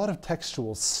there's a lot of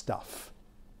textual stuff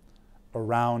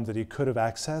around that he could have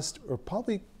accessed, or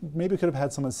probably maybe could have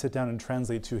had someone sit down and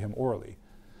translate to him orally,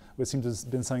 which seems to have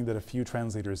been something that a few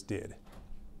translators did.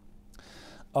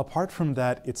 Apart from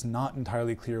that, it's not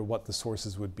entirely clear what the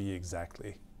sources would be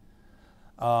exactly.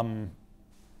 The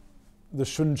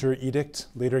Shunzhi Edict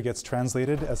later gets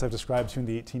translated, as I've described to in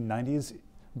the 1890s,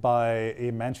 by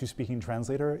a Manchu-speaking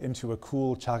translator into a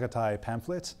cool Chaghatay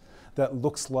pamphlet that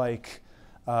looks like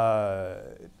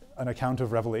an account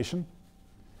of Revelation,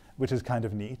 which is kind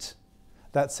of neat.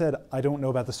 That said, I don't know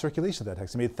about the circulation of that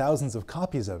text. I made thousands of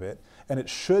copies of it, and it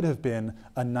should have been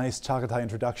a nice Chaghatay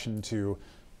introduction to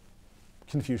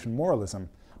Confucian moralism,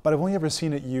 but I've only ever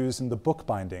seen it used in the book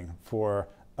binding for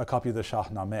a copy of the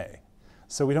Shahnameh.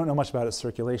 So we don't know much about its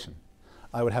circulation.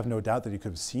 I would have no doubt that you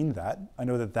could have seen that. I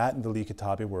know that that and the Li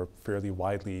Kitabi were fairly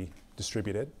widely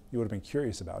distributed. You would have been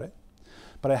curious about it.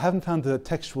 But I haven't found the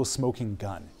textual smoking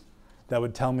gun that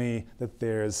would tell me that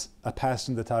there's a passage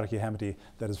in the Tārīkh-i Ḥamīdī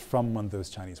that is from one of those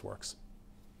Chinese works.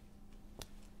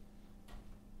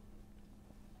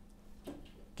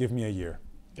 Give me a year.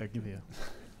 Yeah, give you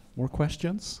more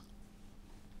questions?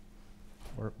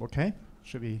 Or okay,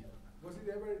 should we Was it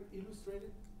ever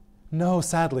illustrated? No,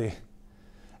 sadly.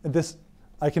 This,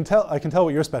 I can tell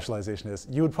what your specialization is.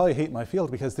 You would probably hate my field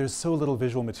because there's so little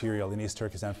visual material in East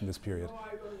Turkestan from this period. No,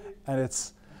 I don't hate And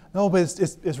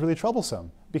it's really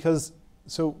troublesome because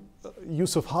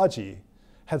Yusuf Haji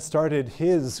had started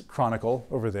his chronicle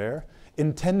over there,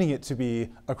 intending it to be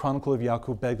a chronicle of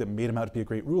Yaqub Beg that made him out to be a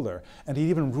great ruler. And he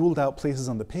even ruled out places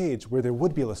on the page where there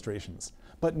would be illustrations,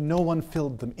 but no one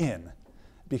filled them in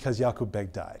because Yaqub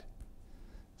Beg died.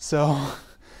 So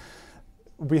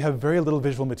we have very little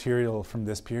visual material from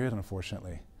this period,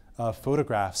 unfortunately.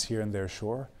 Photographs here and there,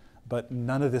 sure, but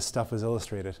none of this stuff was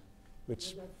illustrated.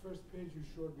 Which that first page you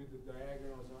showed with the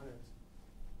diagonals on it.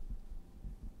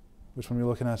 Which one are we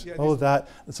looking at? Yeah, Oh,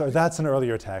 that's an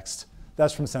earlier text.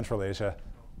 That's from Central Asia.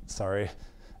 Sorry.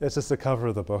 It's just the cover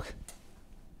of the book.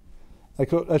 I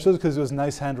chose it because it was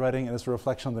nice handwriting and it's a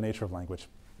reflection on the nature of language.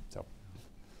 So.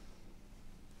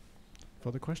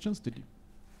 Further questions? Did you?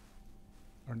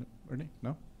 Ernie?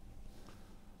 No?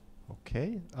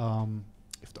 Okay.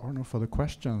 If there are no further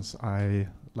questions, I'd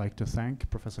like to thank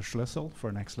Professor Schluessel for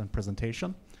an excellent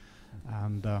presentation.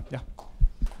 And yeah.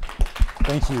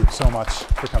 Thank you so much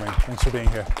for coming. Thanks for being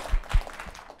here.